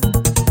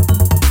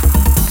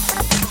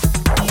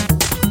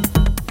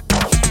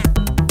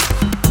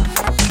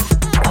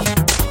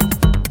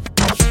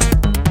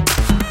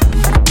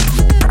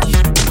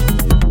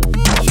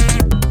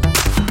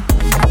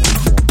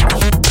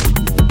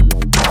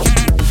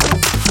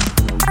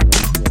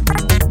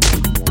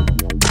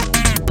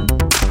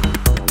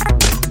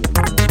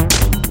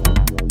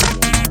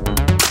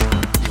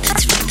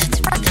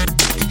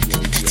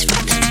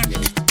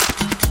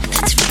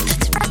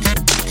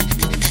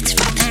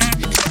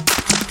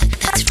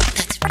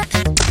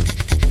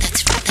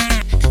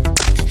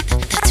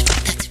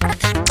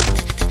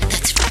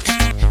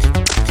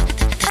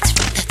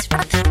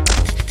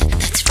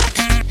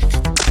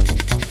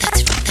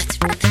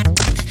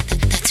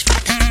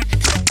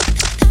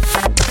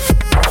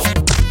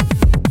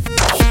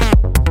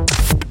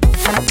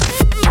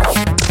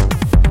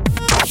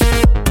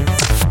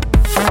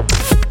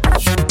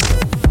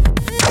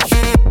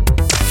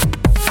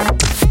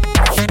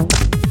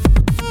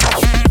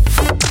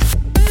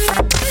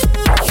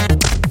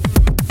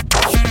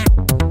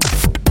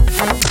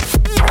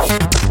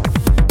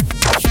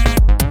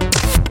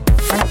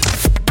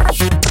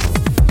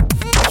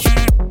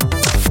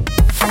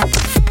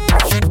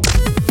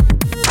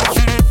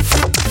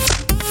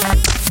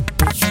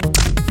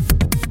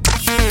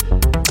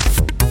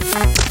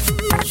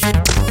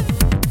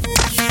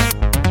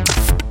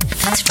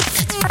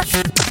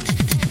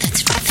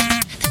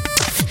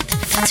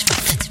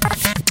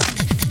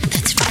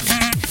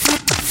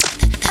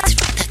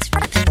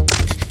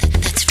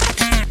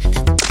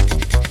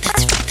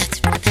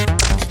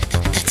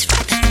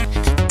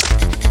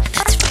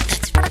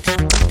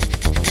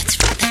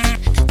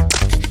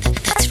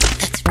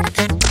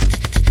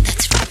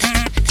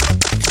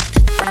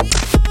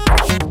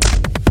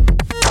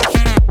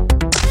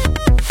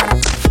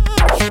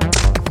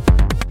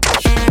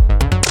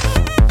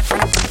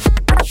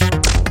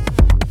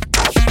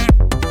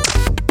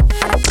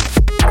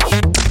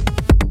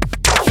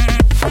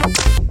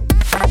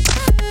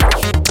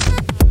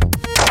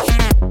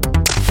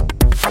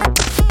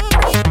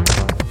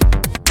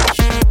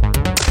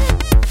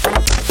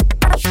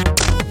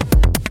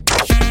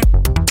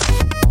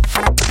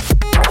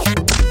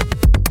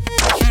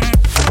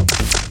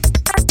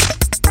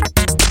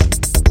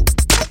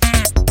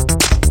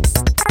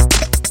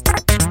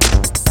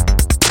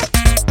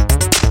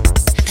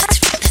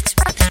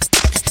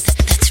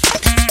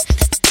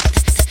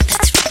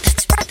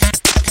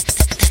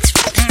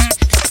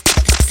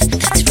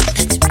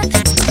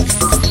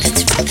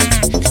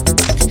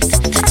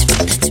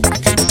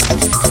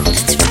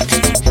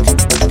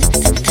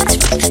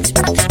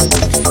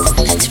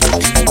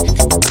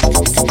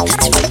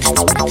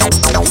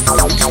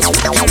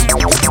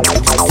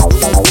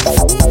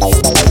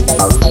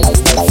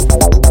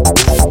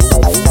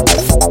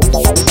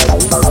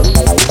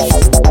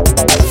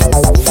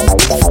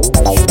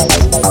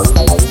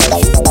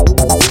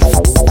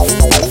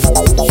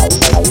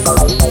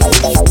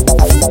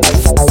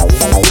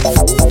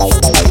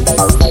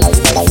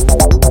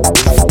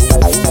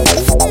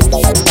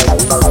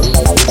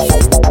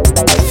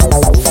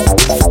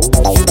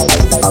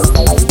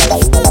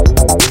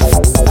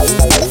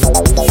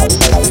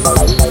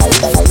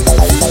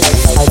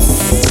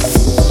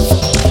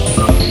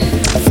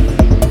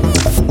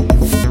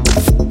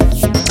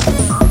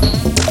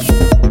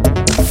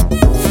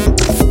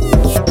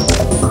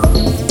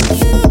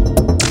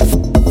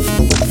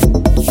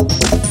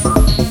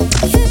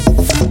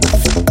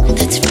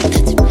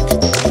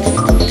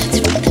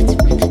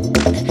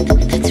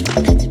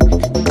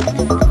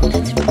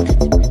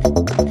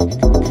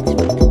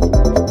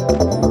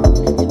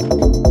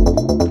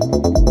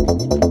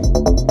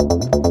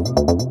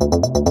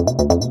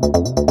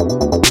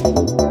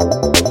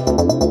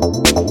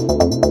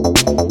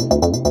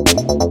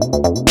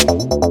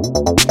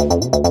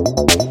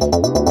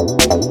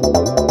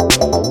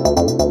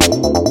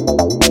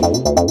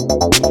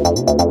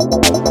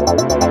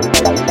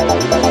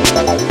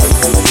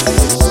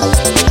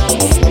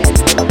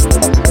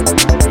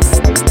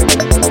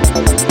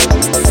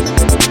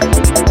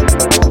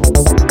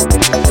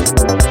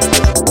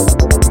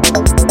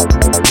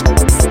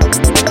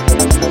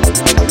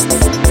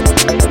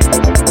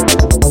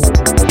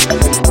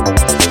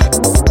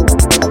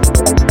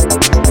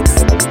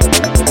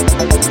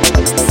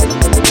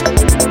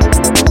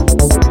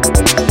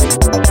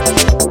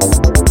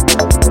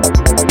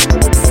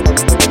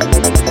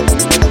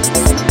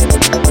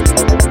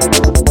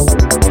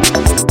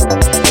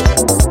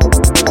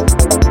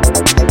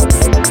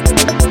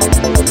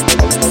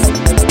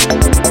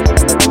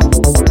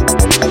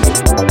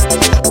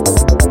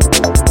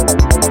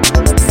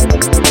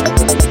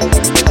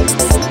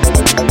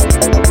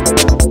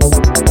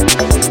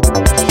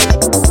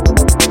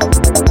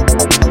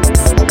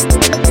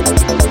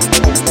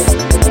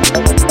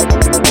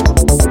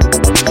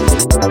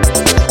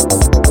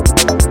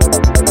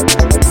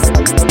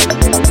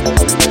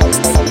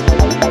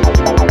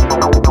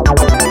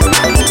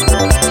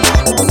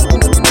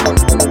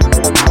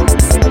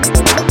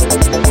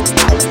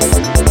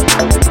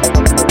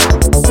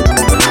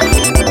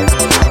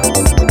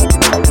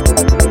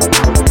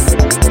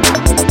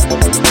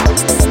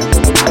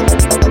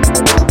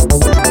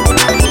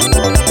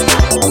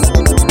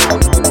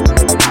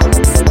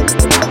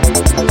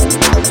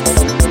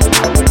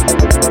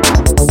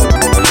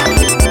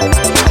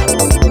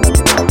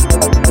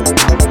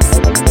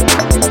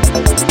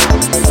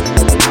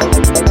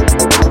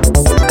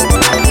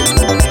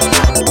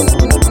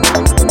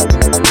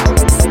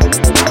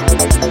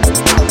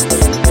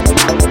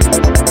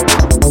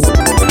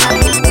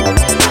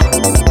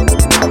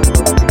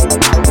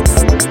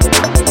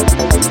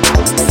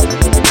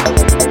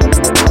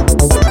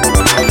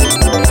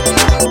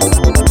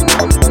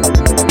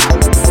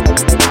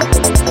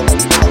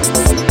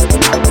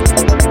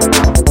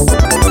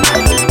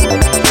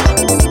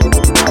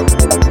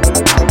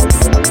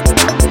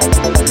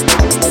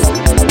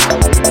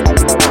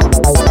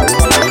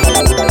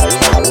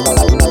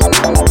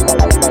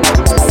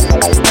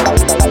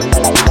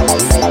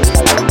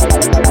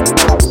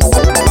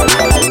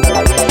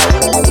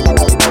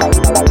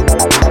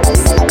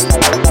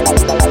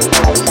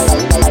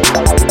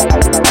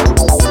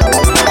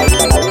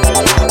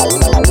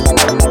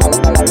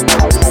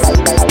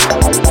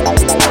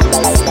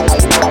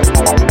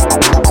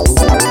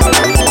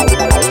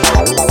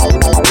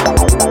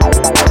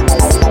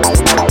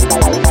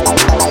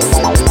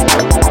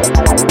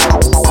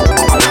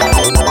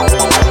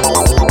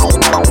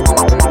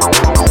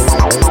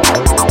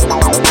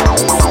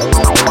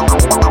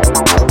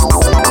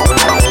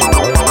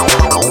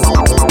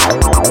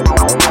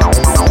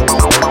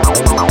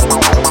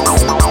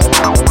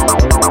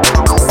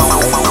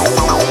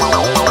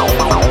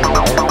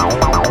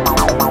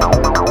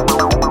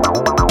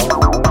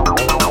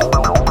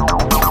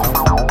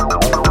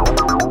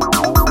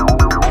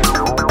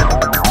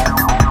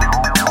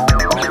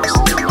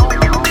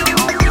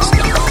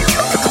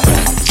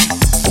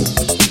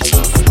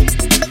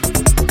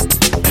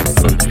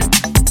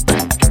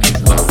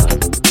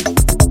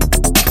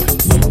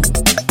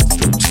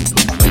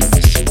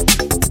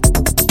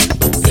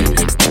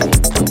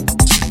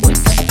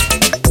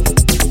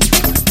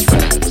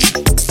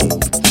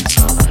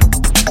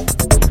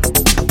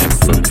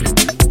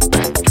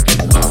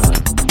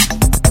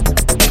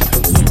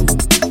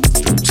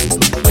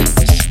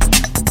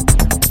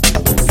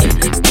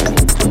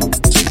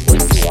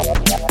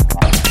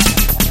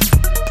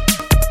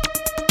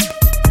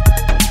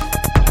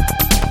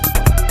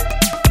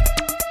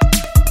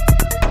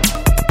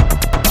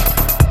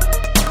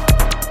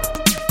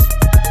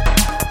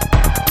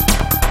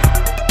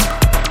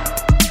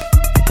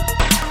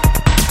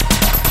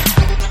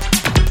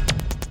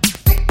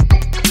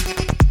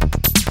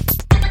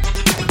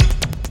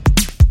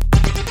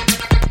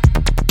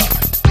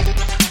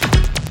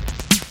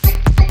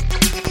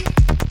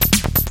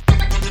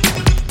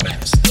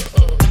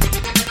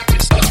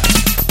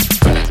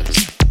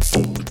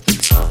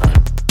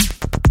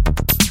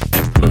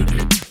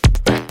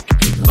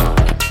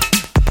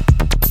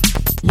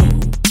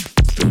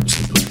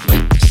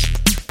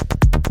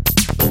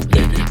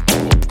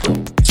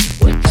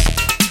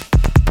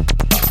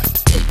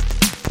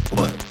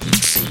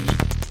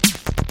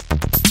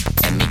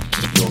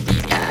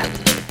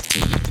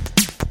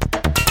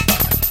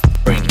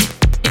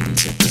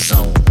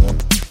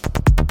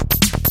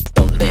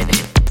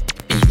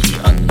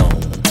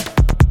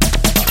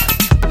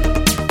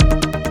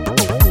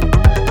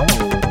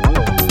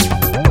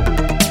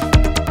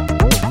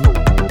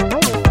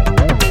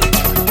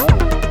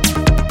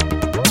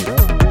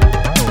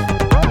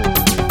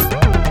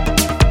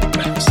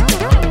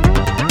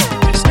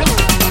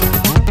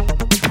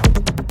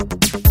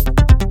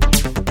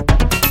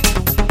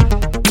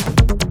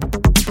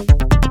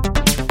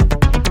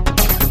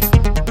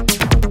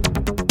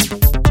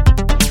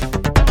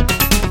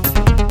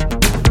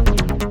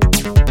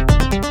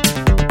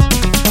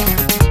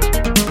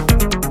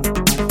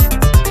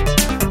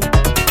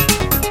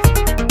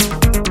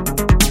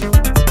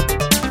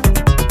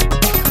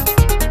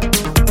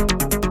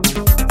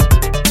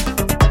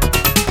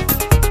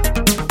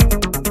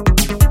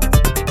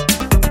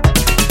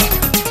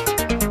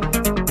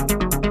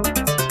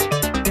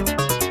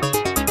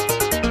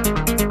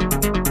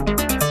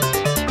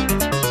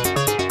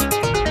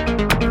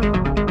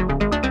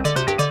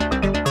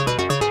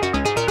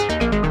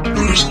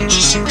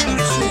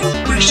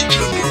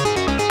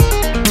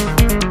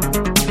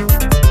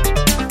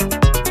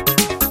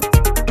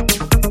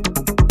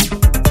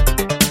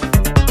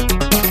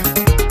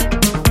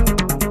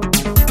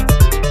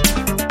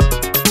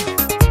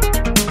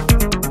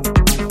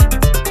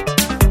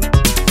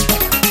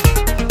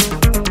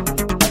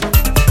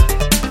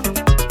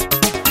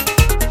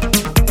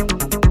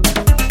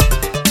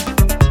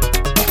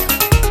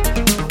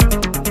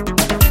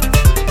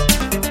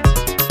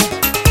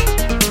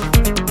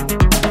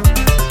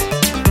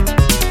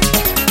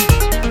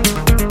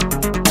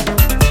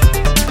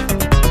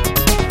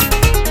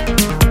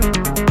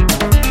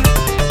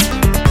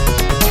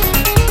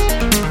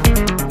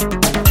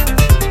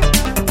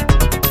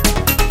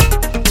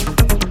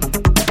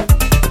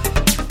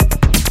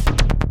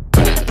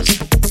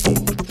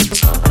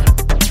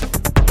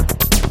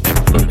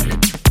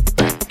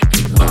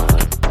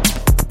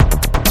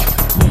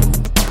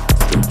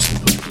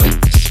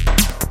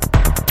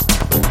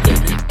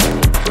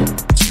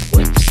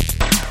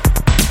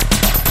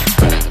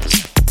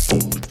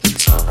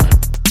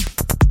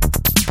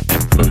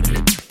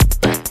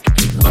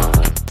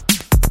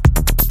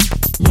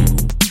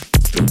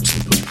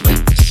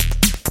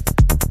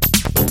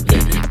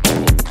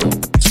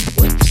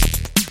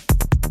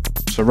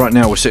 Right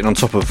now we're sitting on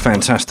top of a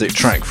fantastic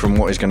track from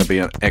what is going to be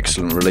an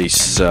excellent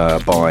release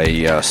by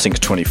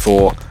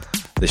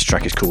Sync24. This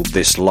track is called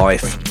This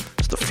Life.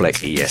 It's the Fleck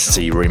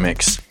ESC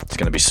remix. It's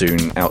going to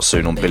be out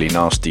soon on Billy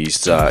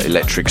Nasty's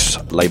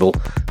Electrics label,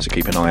 so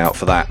keep an eye out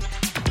for that.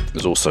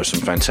 There's also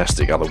some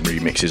fantastic other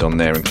remixes on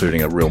there,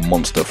 including a real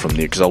monster from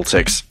the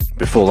Exaltex.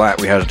 Before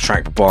that, we had a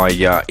track by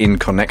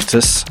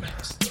Inconnectus,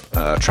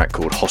 a track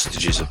called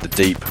Hostages of the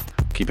Deep.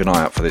 Keep an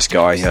eye out for this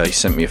guy. He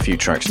sent me a few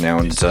tracks now,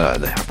 and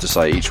I have to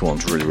say each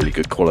one's really, really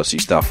good quality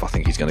stuff. I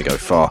think he's going to go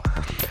far.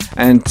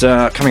 And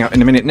coming up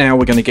in a minute now,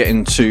 we're going to get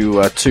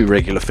into two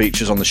regular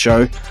features on the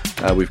show.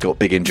 We've got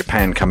Big in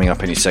Japan coming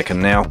up any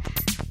second now.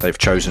 They've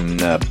chosen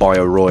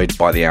Bioroid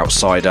by The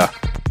Outsider.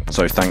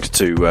 So thanks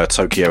to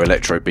Tokyo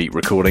Electrobeat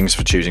Recordings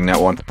for choosing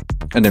that one.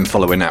 And then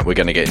following that, we're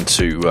going to get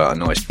into a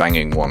nice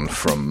banging one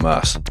from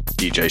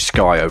DJ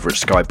Sky over at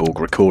Skyborg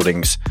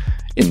Recordings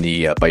in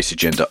the Bass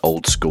Agenda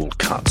Old School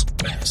cut.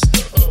 Master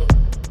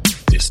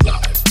of this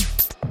life.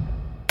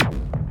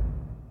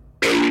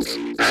 Bass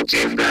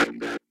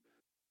Agenda.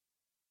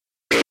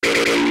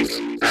 Bass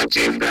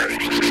Agenda.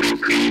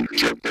 Green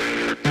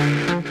Japan.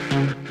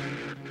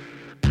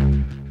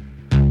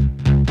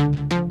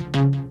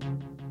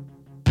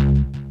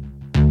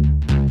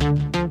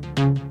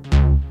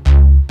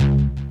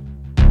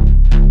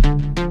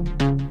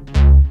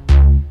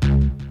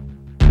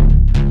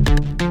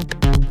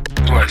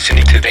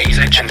 Listening to today's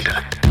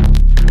agenda.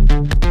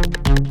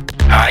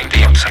 I'm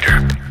the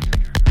Outsider.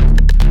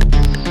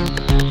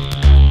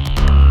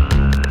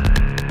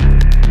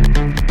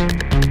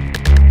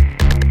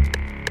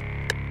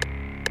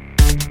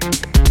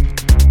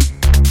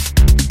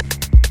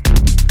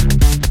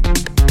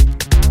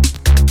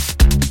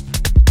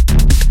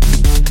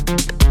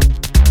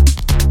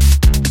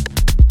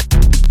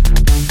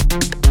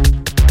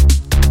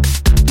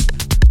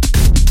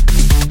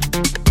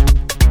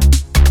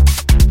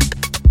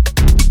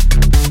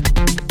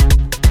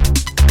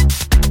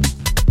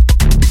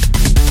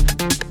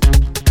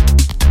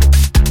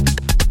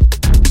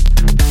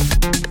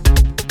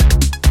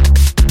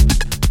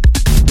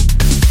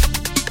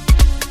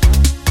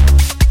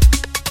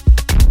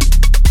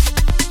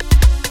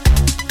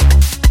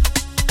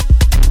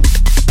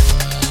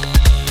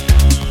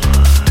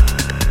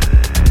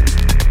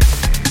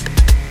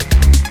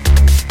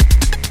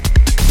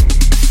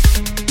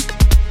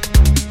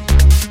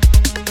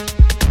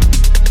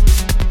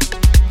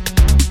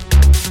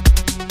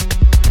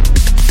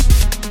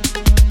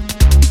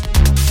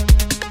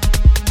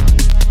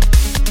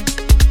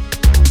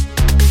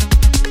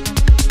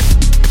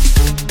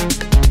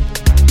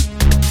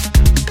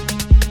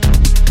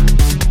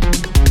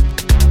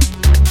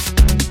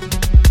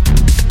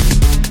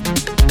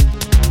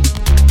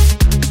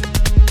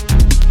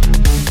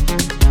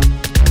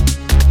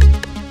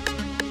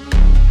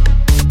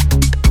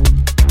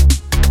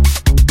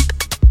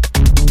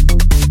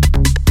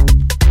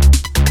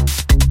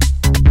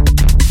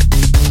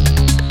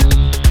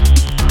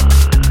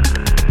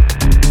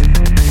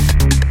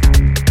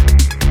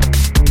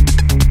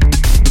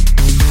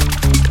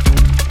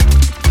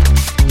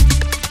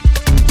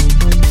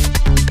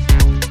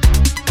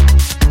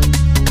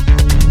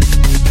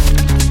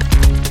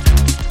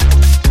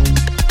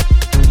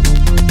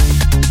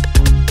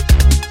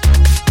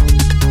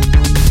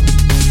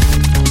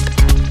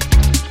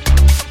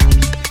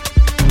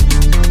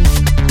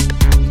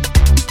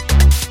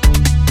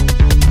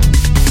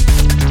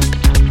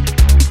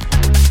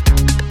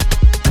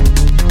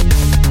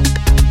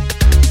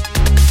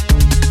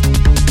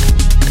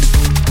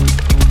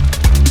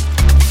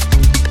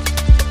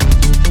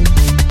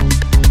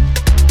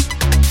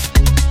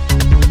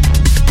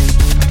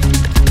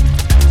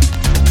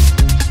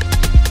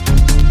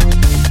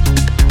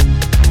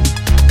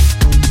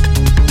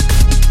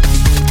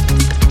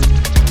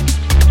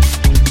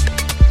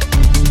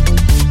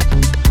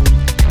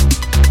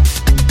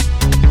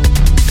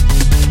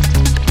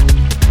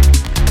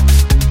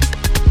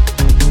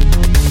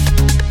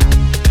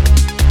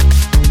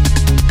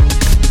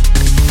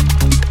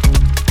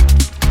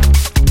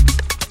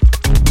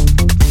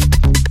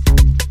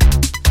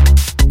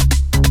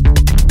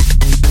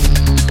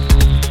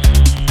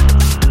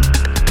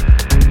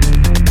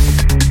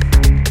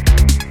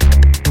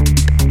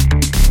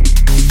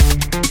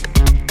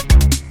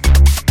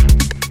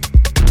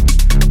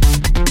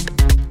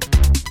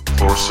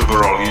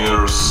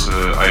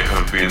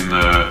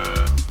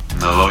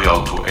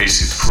 loyal to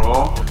Acid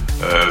Pro,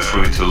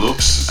 Fruity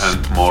Loops,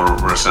 and more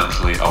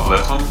recently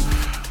Ableton,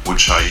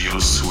 which I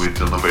use with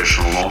the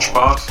Novation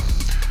Launchpad.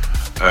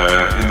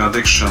 In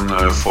addition,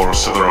 for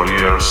several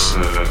years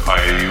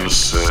I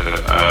use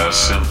a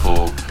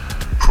simple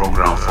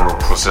program for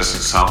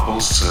processing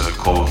samples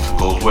called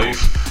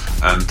Goldwave,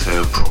 and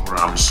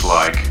programs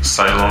like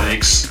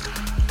Cylonix,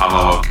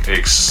 Analog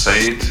X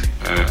Sade,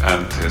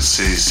 and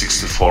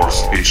C64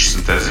 speech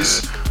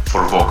synthesis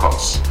for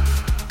vocals.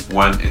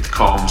 When it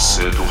comes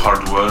to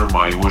hardware,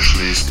 my wish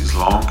list is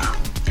long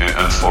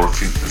and for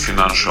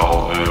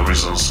financial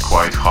reasons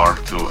quite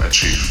hard to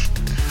achieve.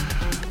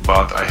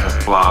 But I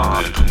have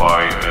planned to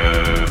buy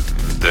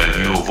the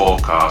new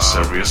Volca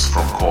series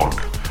from Korg.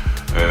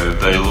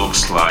 They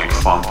looks like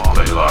fun to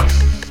play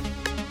live.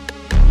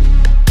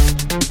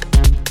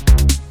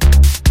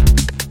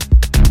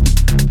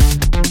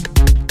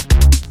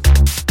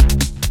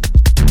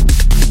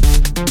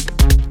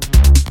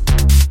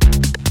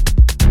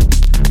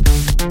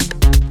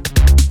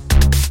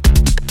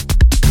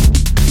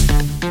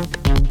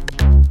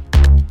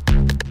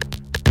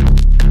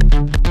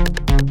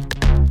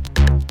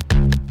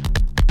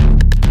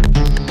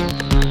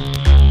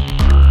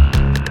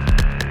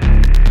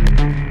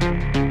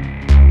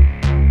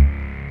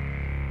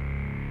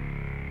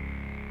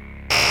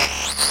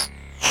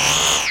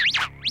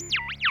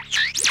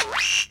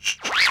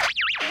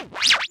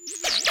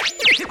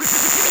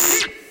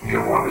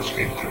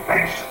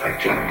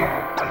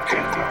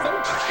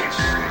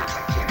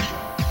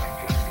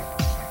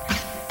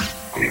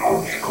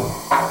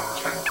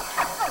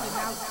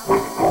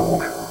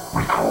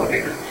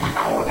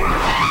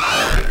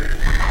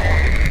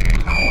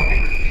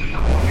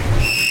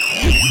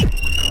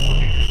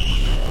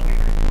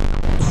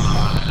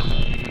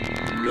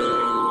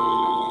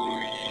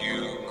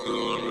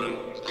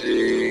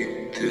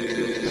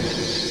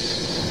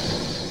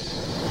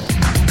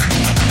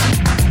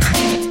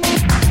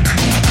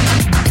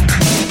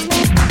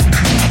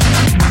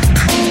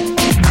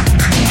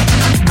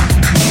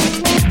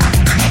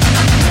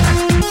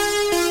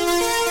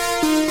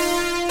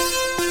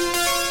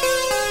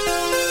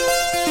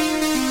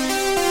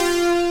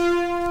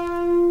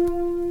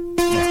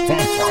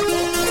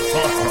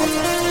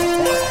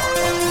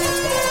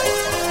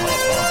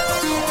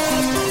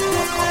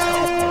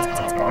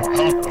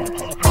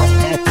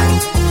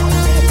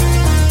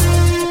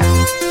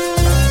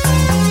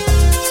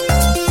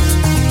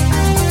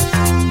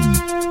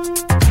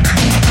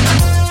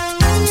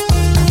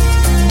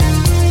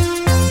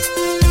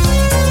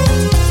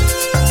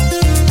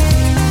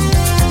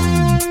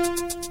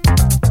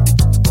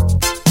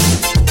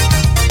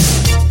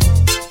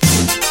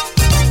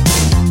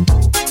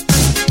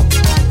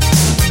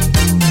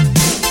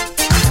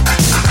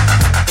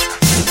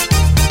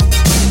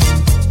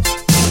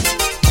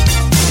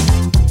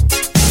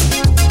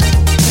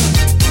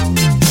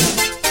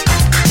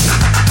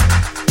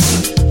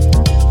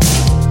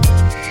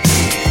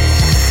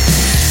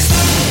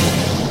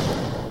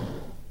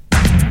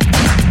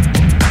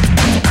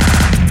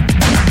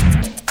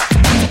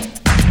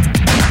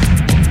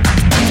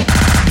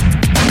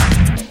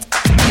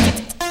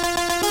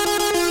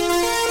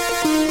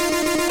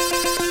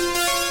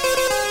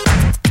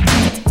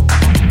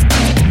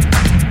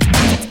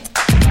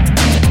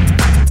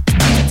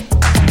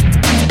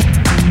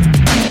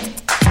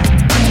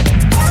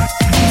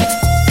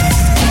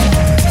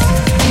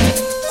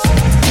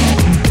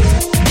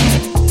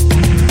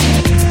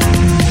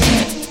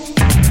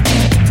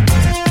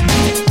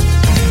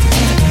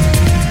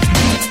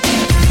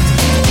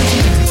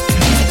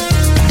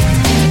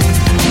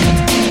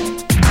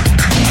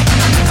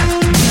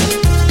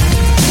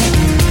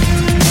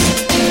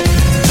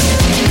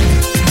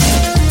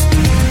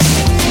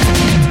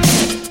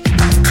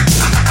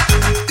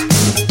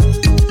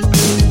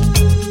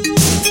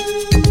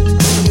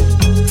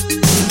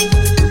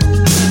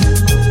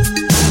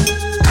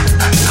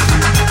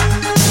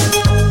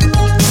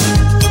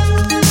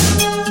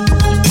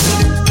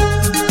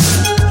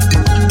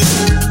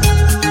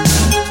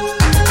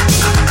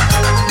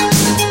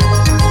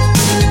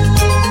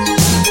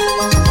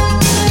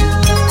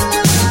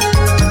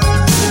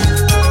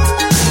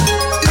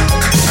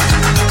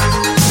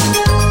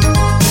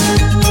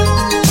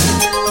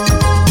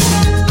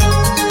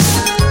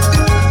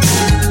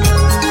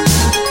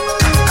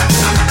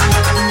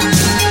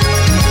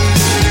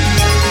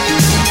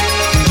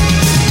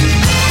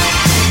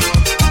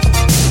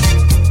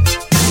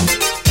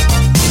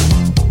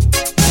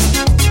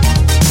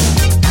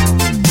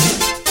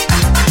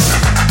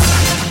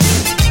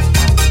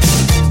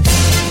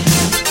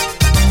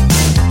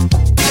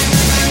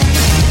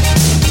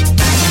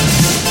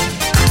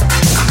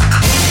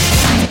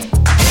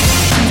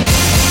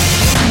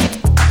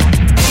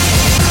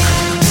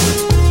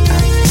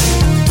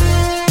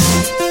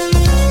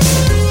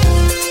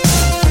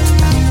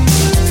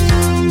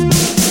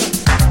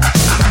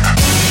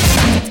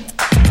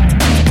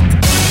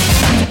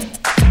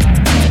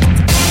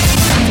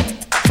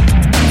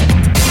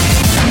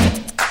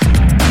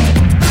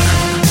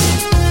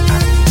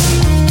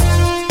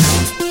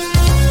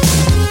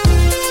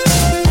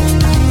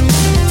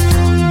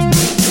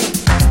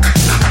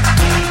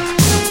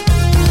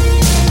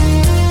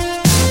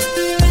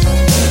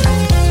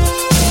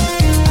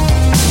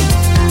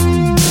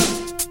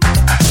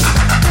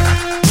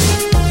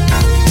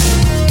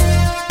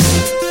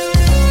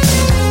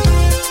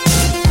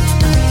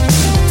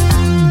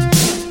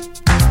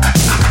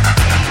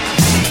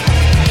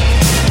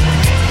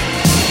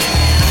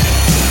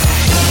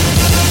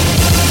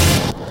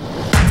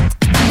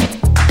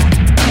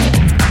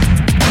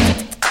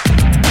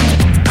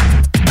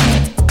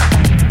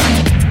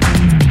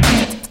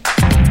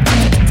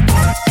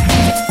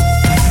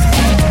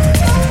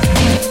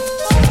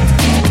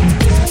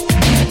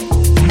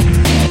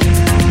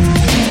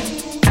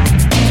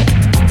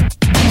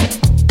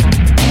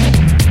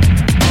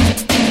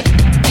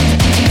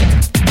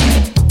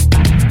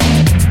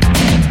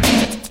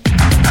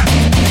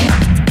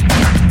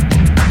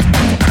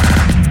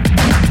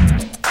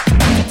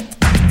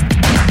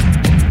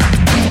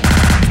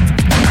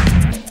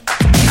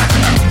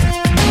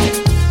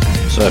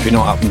 if you're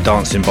not up and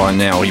dancing by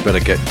now, you better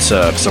get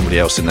somebody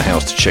else in the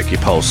house to check your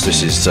pulse.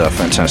 This is a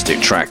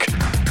fantastic track.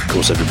 Of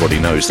course,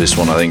 everybody knows this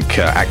one, I think.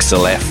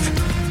 Axel F.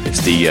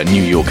 It's the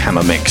New York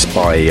Hammer mix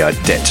by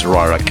Det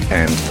Ryrak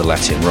and the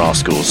Latin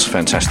Rascals.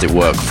 Fantastic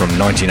work from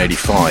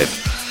 1985.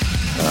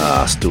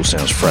 Still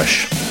sounds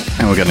fresh.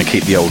 And we're going to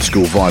keep the old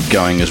school vibe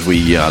going as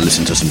we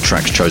listen to some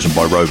tracks chosen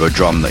by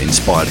ROBODRUM that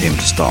inspired him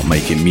to start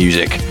making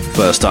music.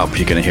 First up,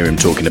 you're going to hear him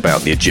talking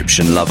about the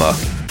Egyptian Lover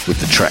with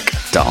the track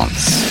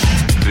Dance.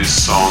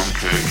 This song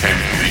came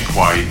to me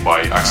quite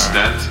by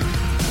accident.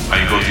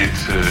 I got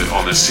it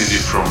on a CD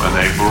from a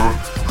neighbor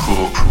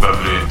who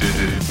probably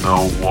didn't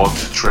know what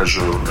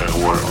treasure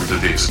were on the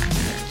disc.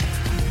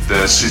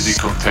 The CD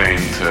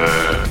contained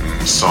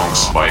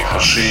songs by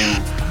Hashim,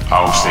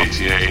 Aux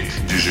 88,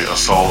 DJ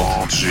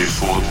Assault, DJ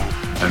Food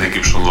and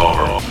Egyptian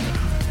Lover.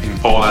 In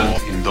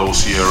Poland in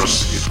those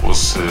years it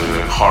was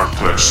hard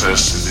to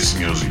access this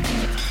music,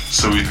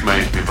 so it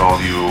made me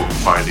value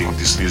finding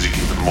this music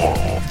even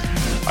more.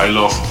 I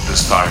loved the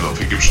style of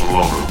Egyptian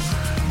Lover.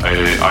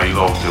 I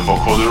loved the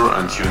vocoder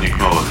and unique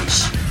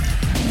melodies.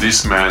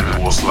 This man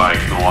was like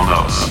no one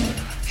else.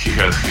 He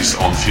had his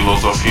own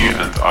philosophy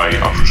and I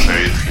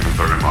appreciate him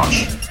very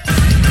much.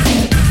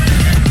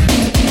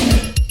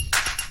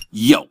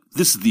 Yo,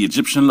 this is the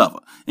Egyptian Lover,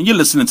 and you're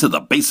listening to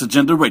the Bass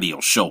Agenda Radio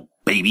Show,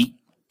 baby.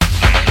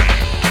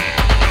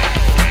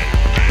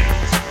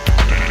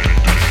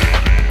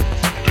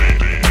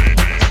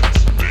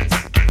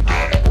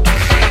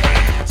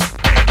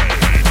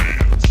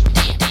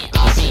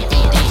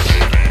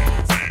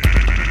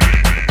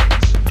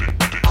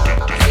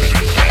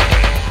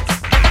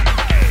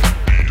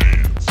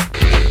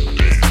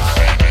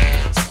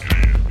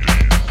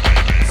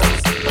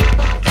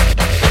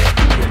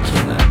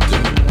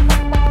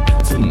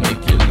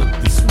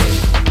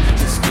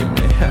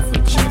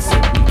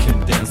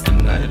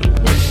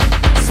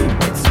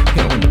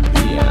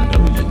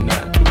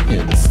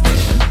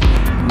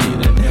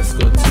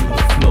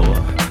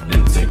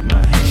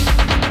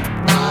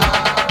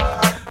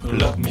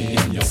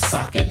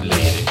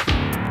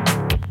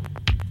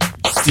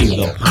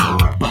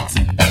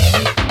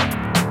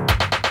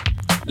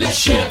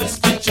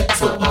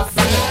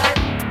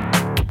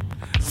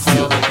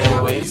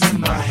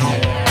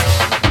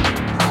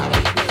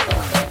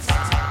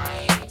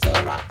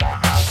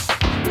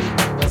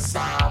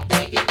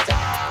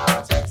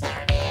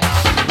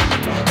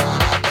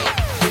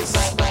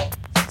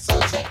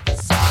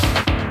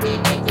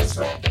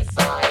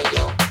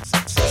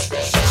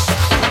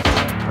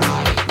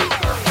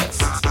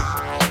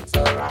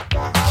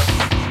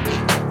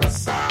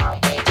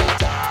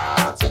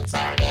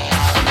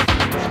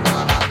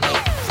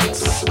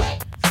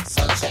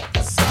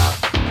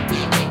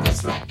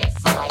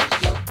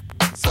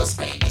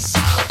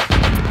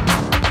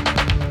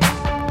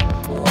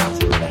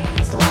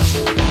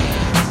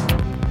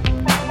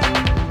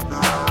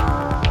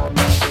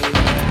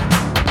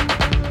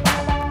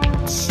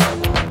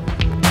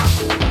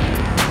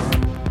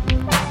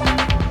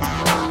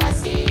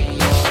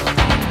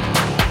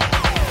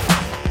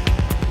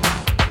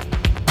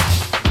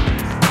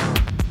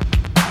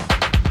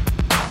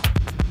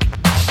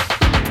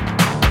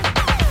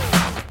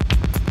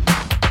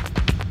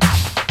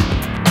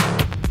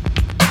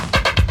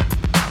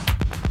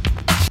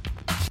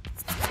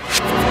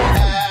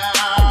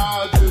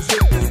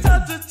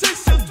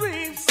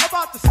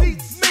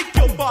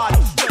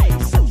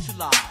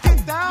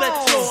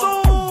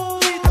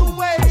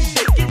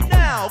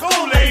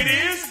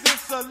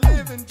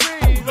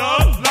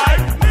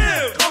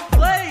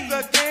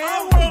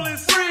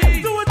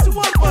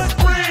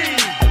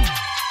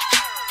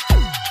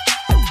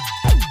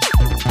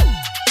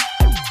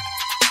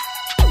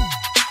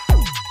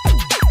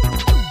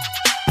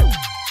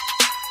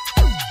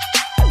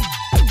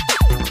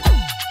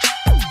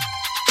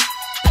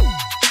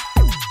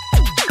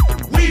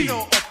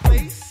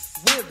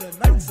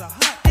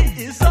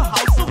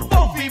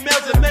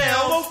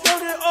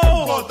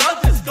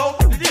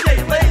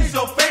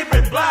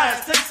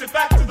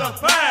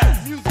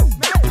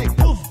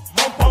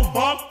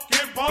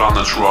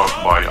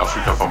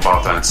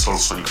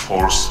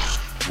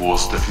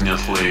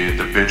 Definitely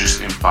the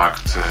biggest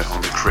impact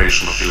on the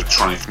creation of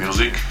electronic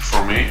music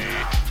for me.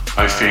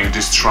 I think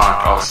this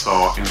track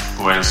also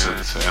influenced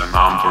a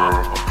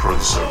number of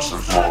producers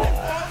and more.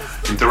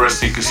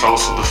 Interesting is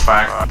also the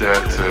fact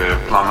that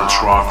Planet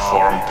Rock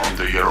formed in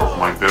the year of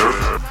my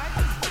birth.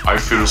 I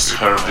first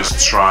heard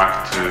this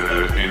track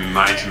in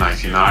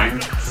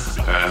 1999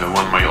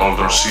 when my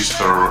older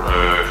sister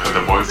had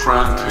a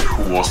boyfriend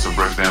who was a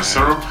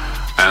breakdancer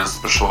and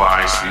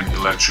specialized in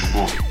electric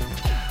boogie.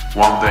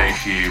 One day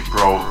he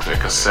brought a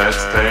cassette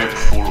tape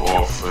full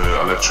of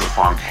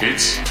electro-funk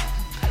hits.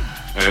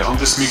 On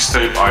this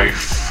mixtape I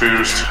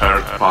first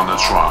heard Planet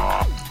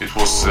Rock. It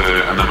was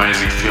an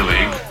amazing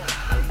feeling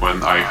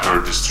when I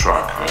heard this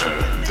track.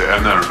 The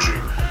energy,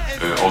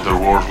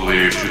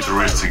 otherworldly,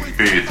 futuristic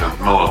beat and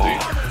melody.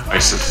 I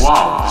said,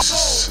 wow,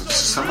 this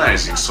is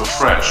amazing, so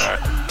fresh.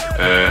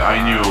 I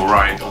knew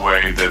right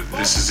away that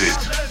this is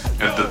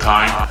it. At the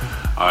time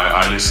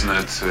I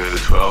listened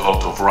to a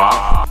lot of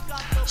rap,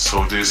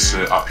 so this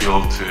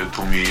appealed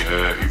to me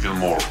even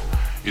more.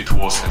 It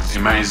was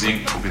an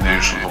amazing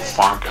combination of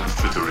funk and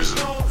futurism.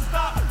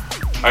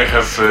 I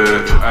have to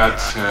add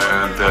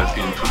that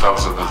in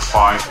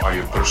 2005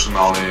 I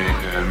personally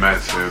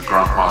met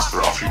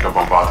Grandmaster Afrika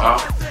Bambaataa.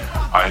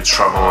 I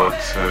traveled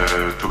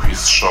to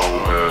his show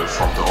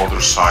from the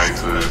other side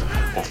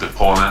of the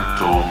Poland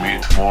to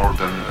meet more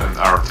than an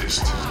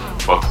artist,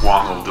 but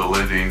one of the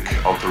leading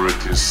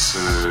authorities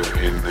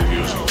in the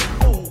music.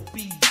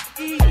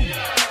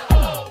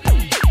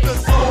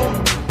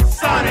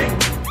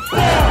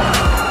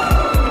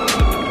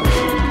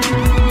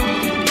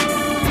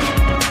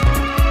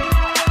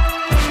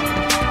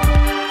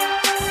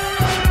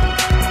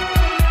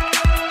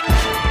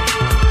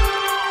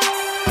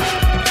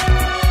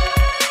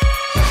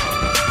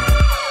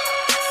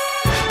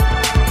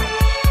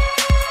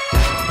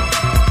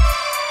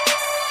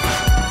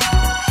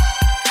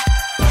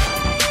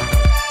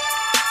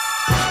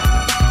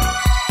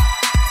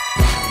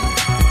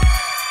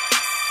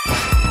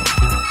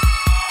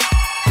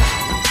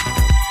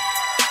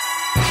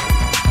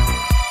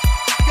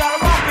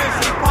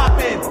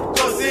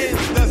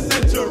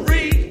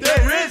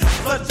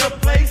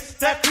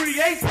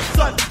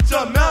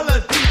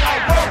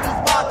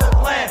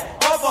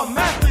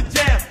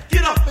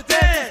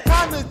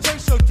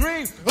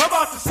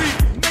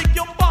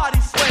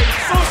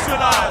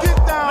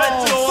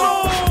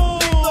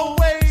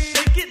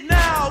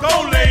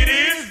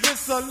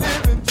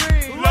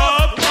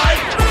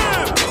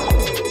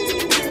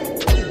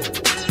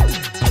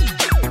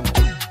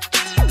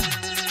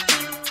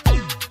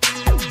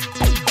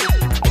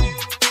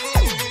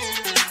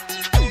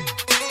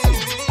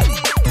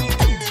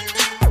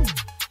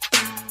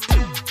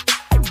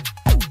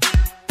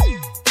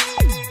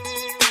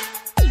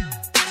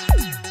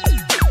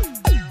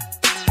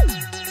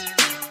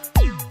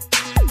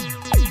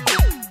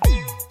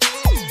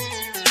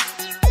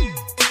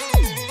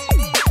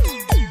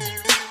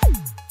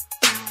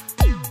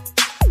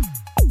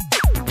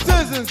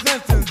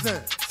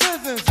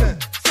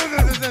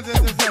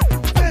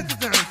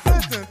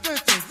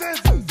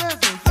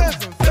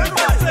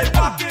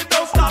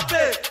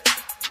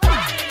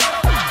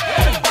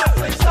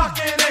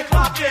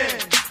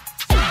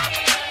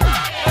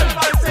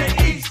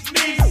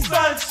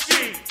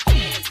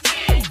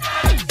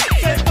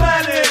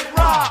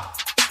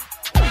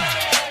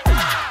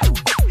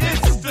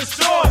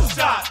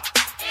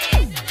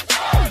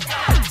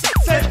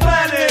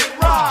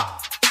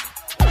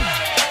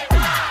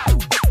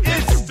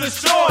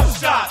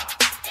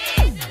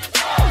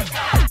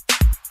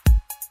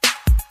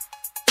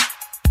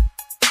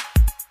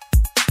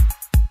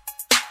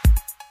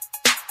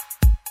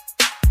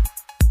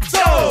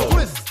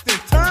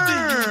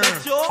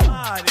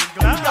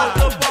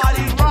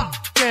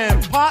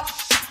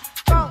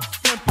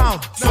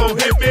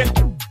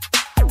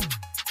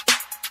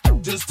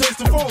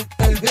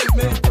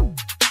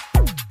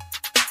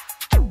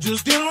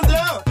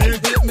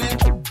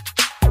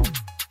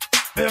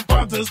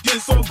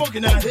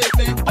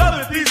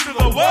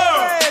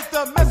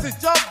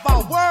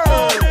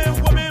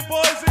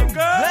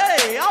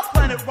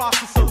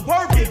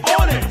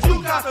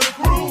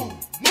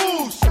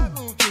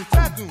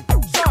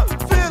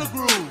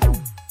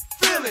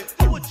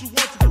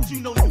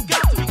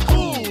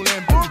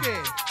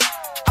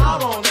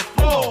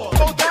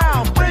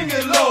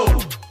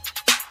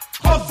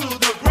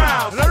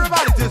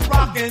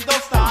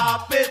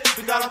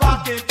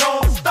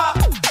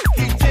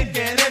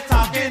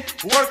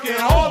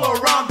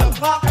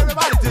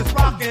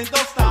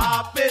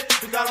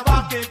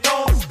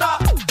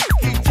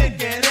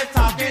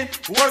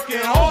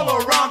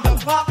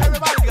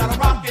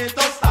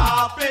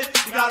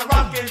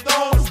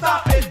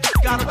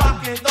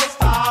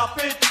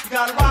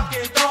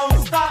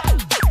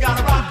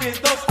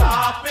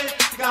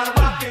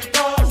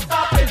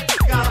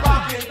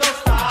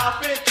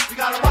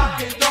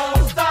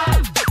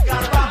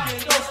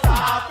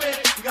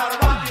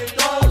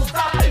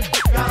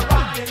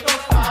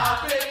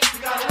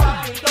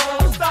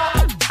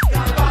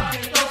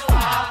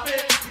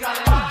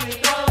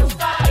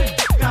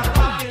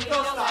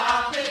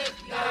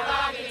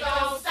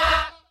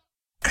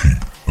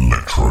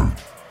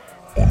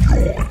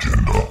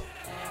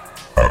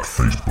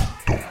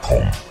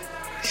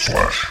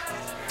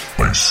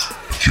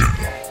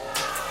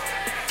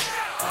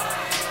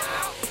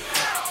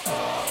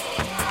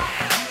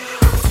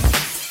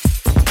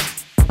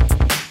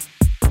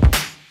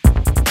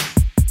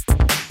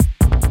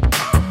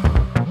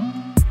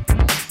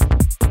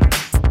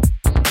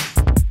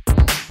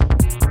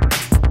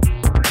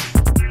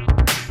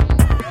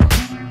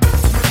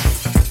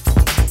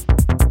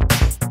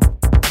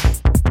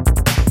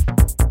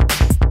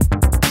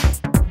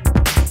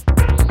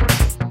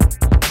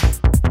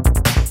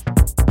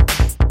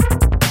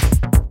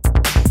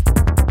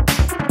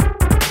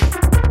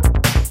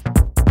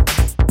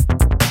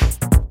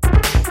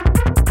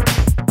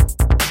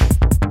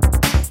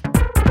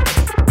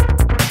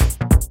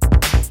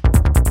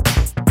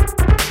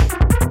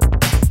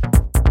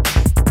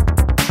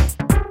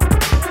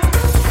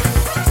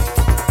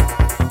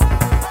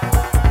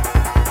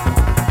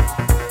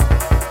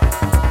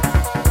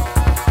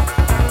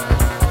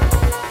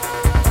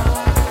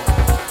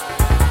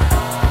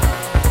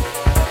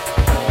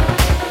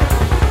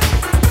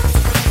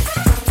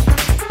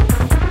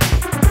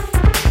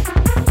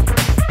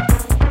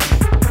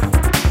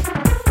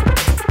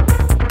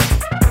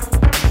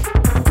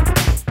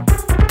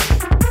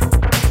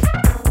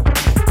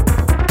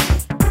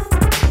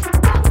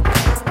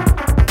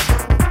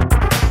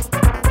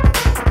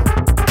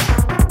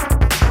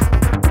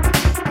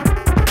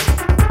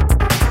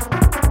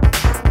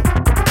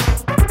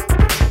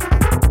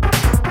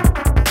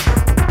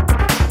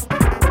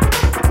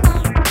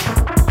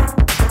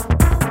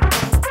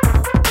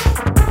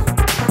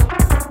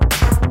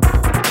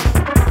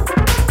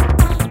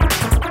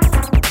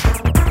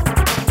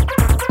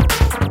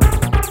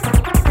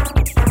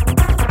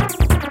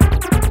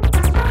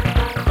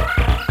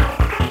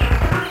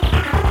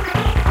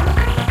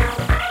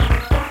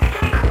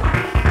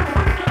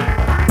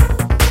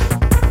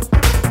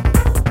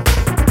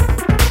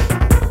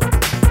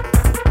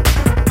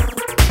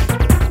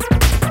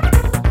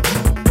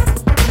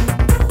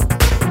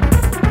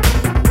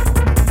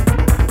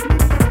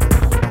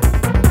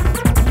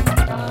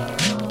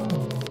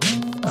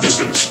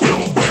 Business will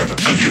win,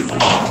 and you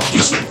are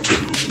listening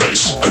to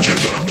Bass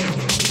Agenda.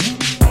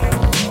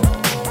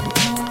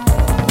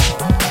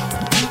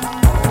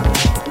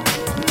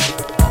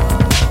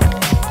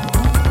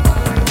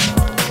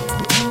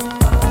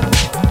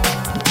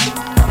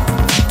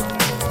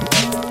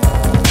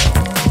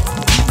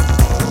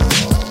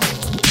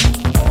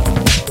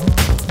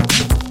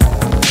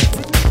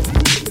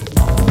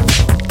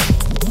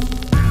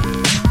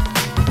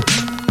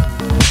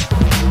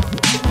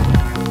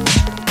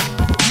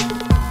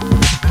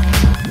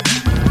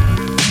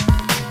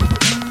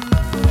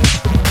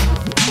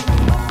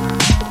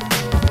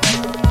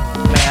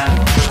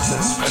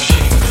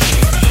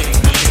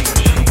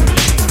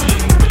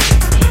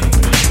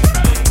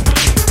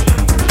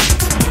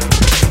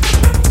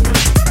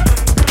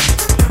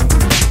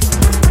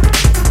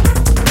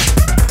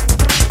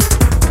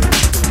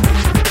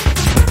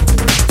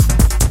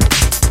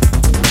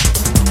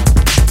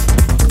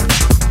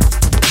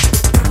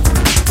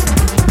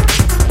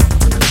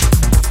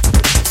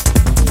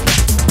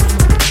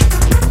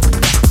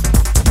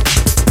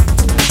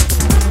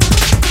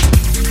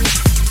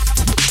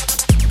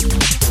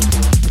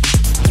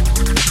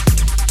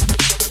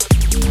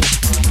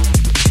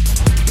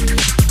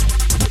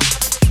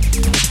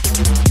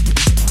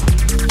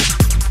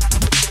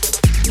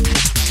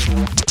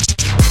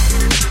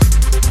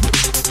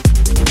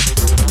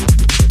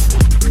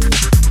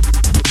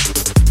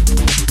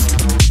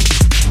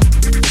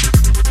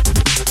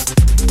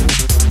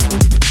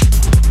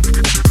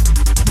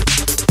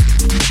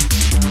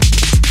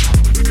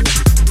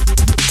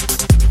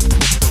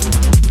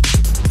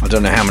 I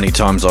don't know how many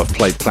times I've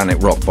played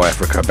Planet Rock by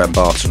Africa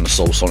Bambaataa and the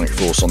Soul Sonic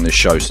Force on this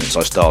show since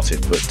I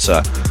started, but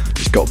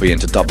it's got to be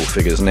into double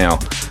figures now.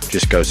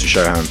 Just goes to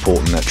show how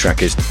important that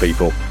track is to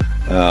people.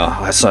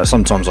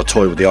 Sometimes I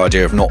toy with the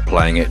idea of not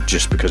playing it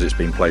just because it's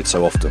been played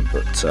so often,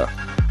 but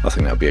I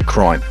think that would be a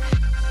crime.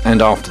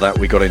 And after that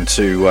we got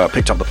into,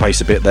 picked up the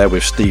pace a bit there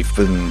with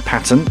Stephen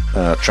Patton,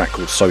 a track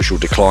called Social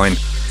Decline,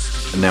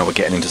 and now we're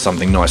getting into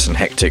something nice and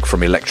hectic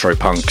from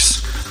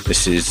Electropunks.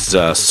 This is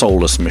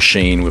Soulless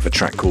Machine with a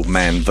track called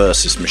Man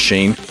vs.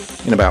 Machine.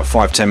 In about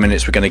 5-10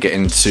 minutes we're going to get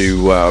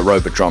into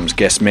ROBODRUM's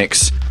guest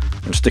mix,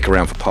 and stick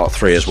around for part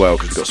 3 as well,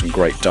 because we've got some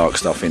great dark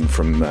stuff in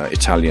from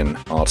Italian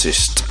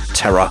artist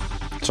Terra.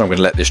 So I'm going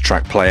to let this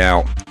track play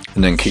out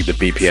and then keep the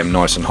BPM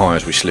nice and high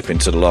as we slip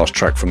into the last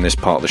track from this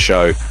part of the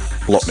show,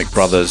 Blotnick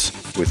Brothers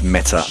with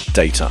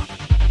Metadata.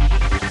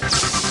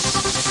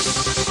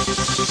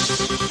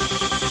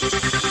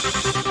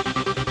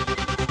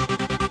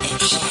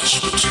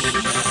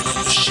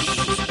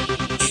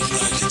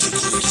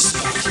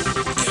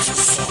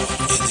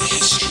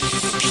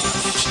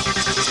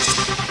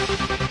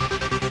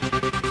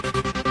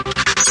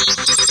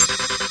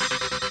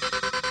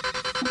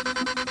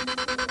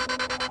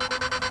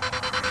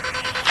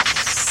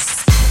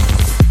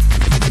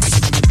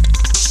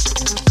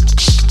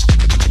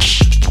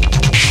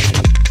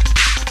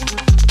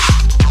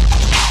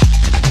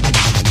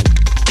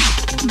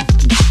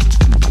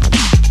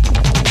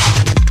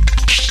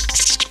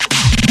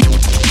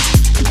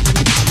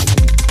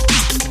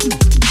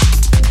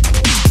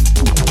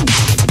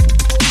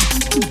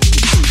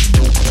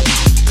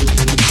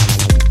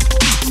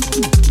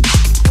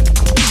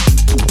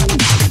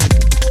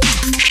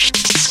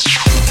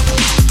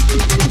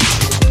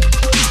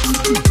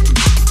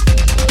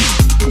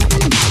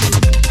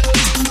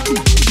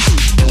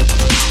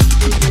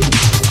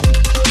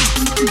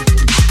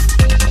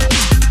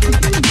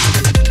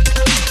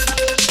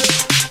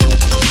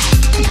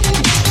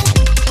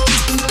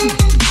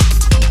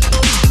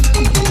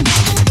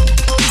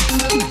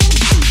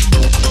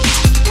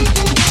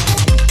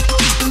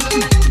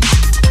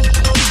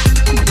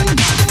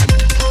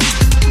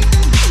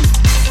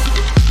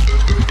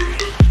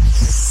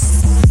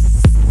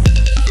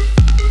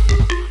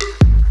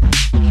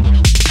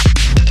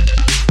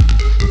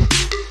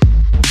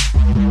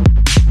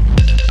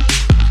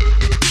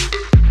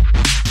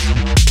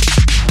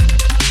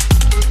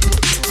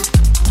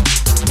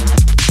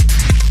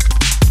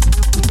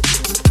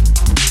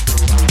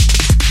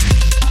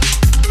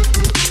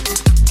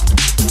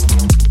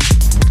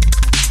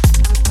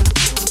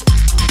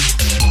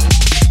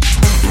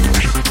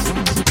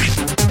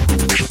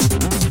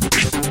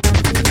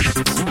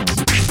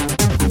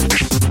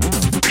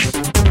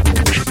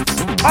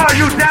 Are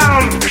you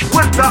down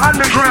with the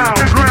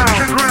underground?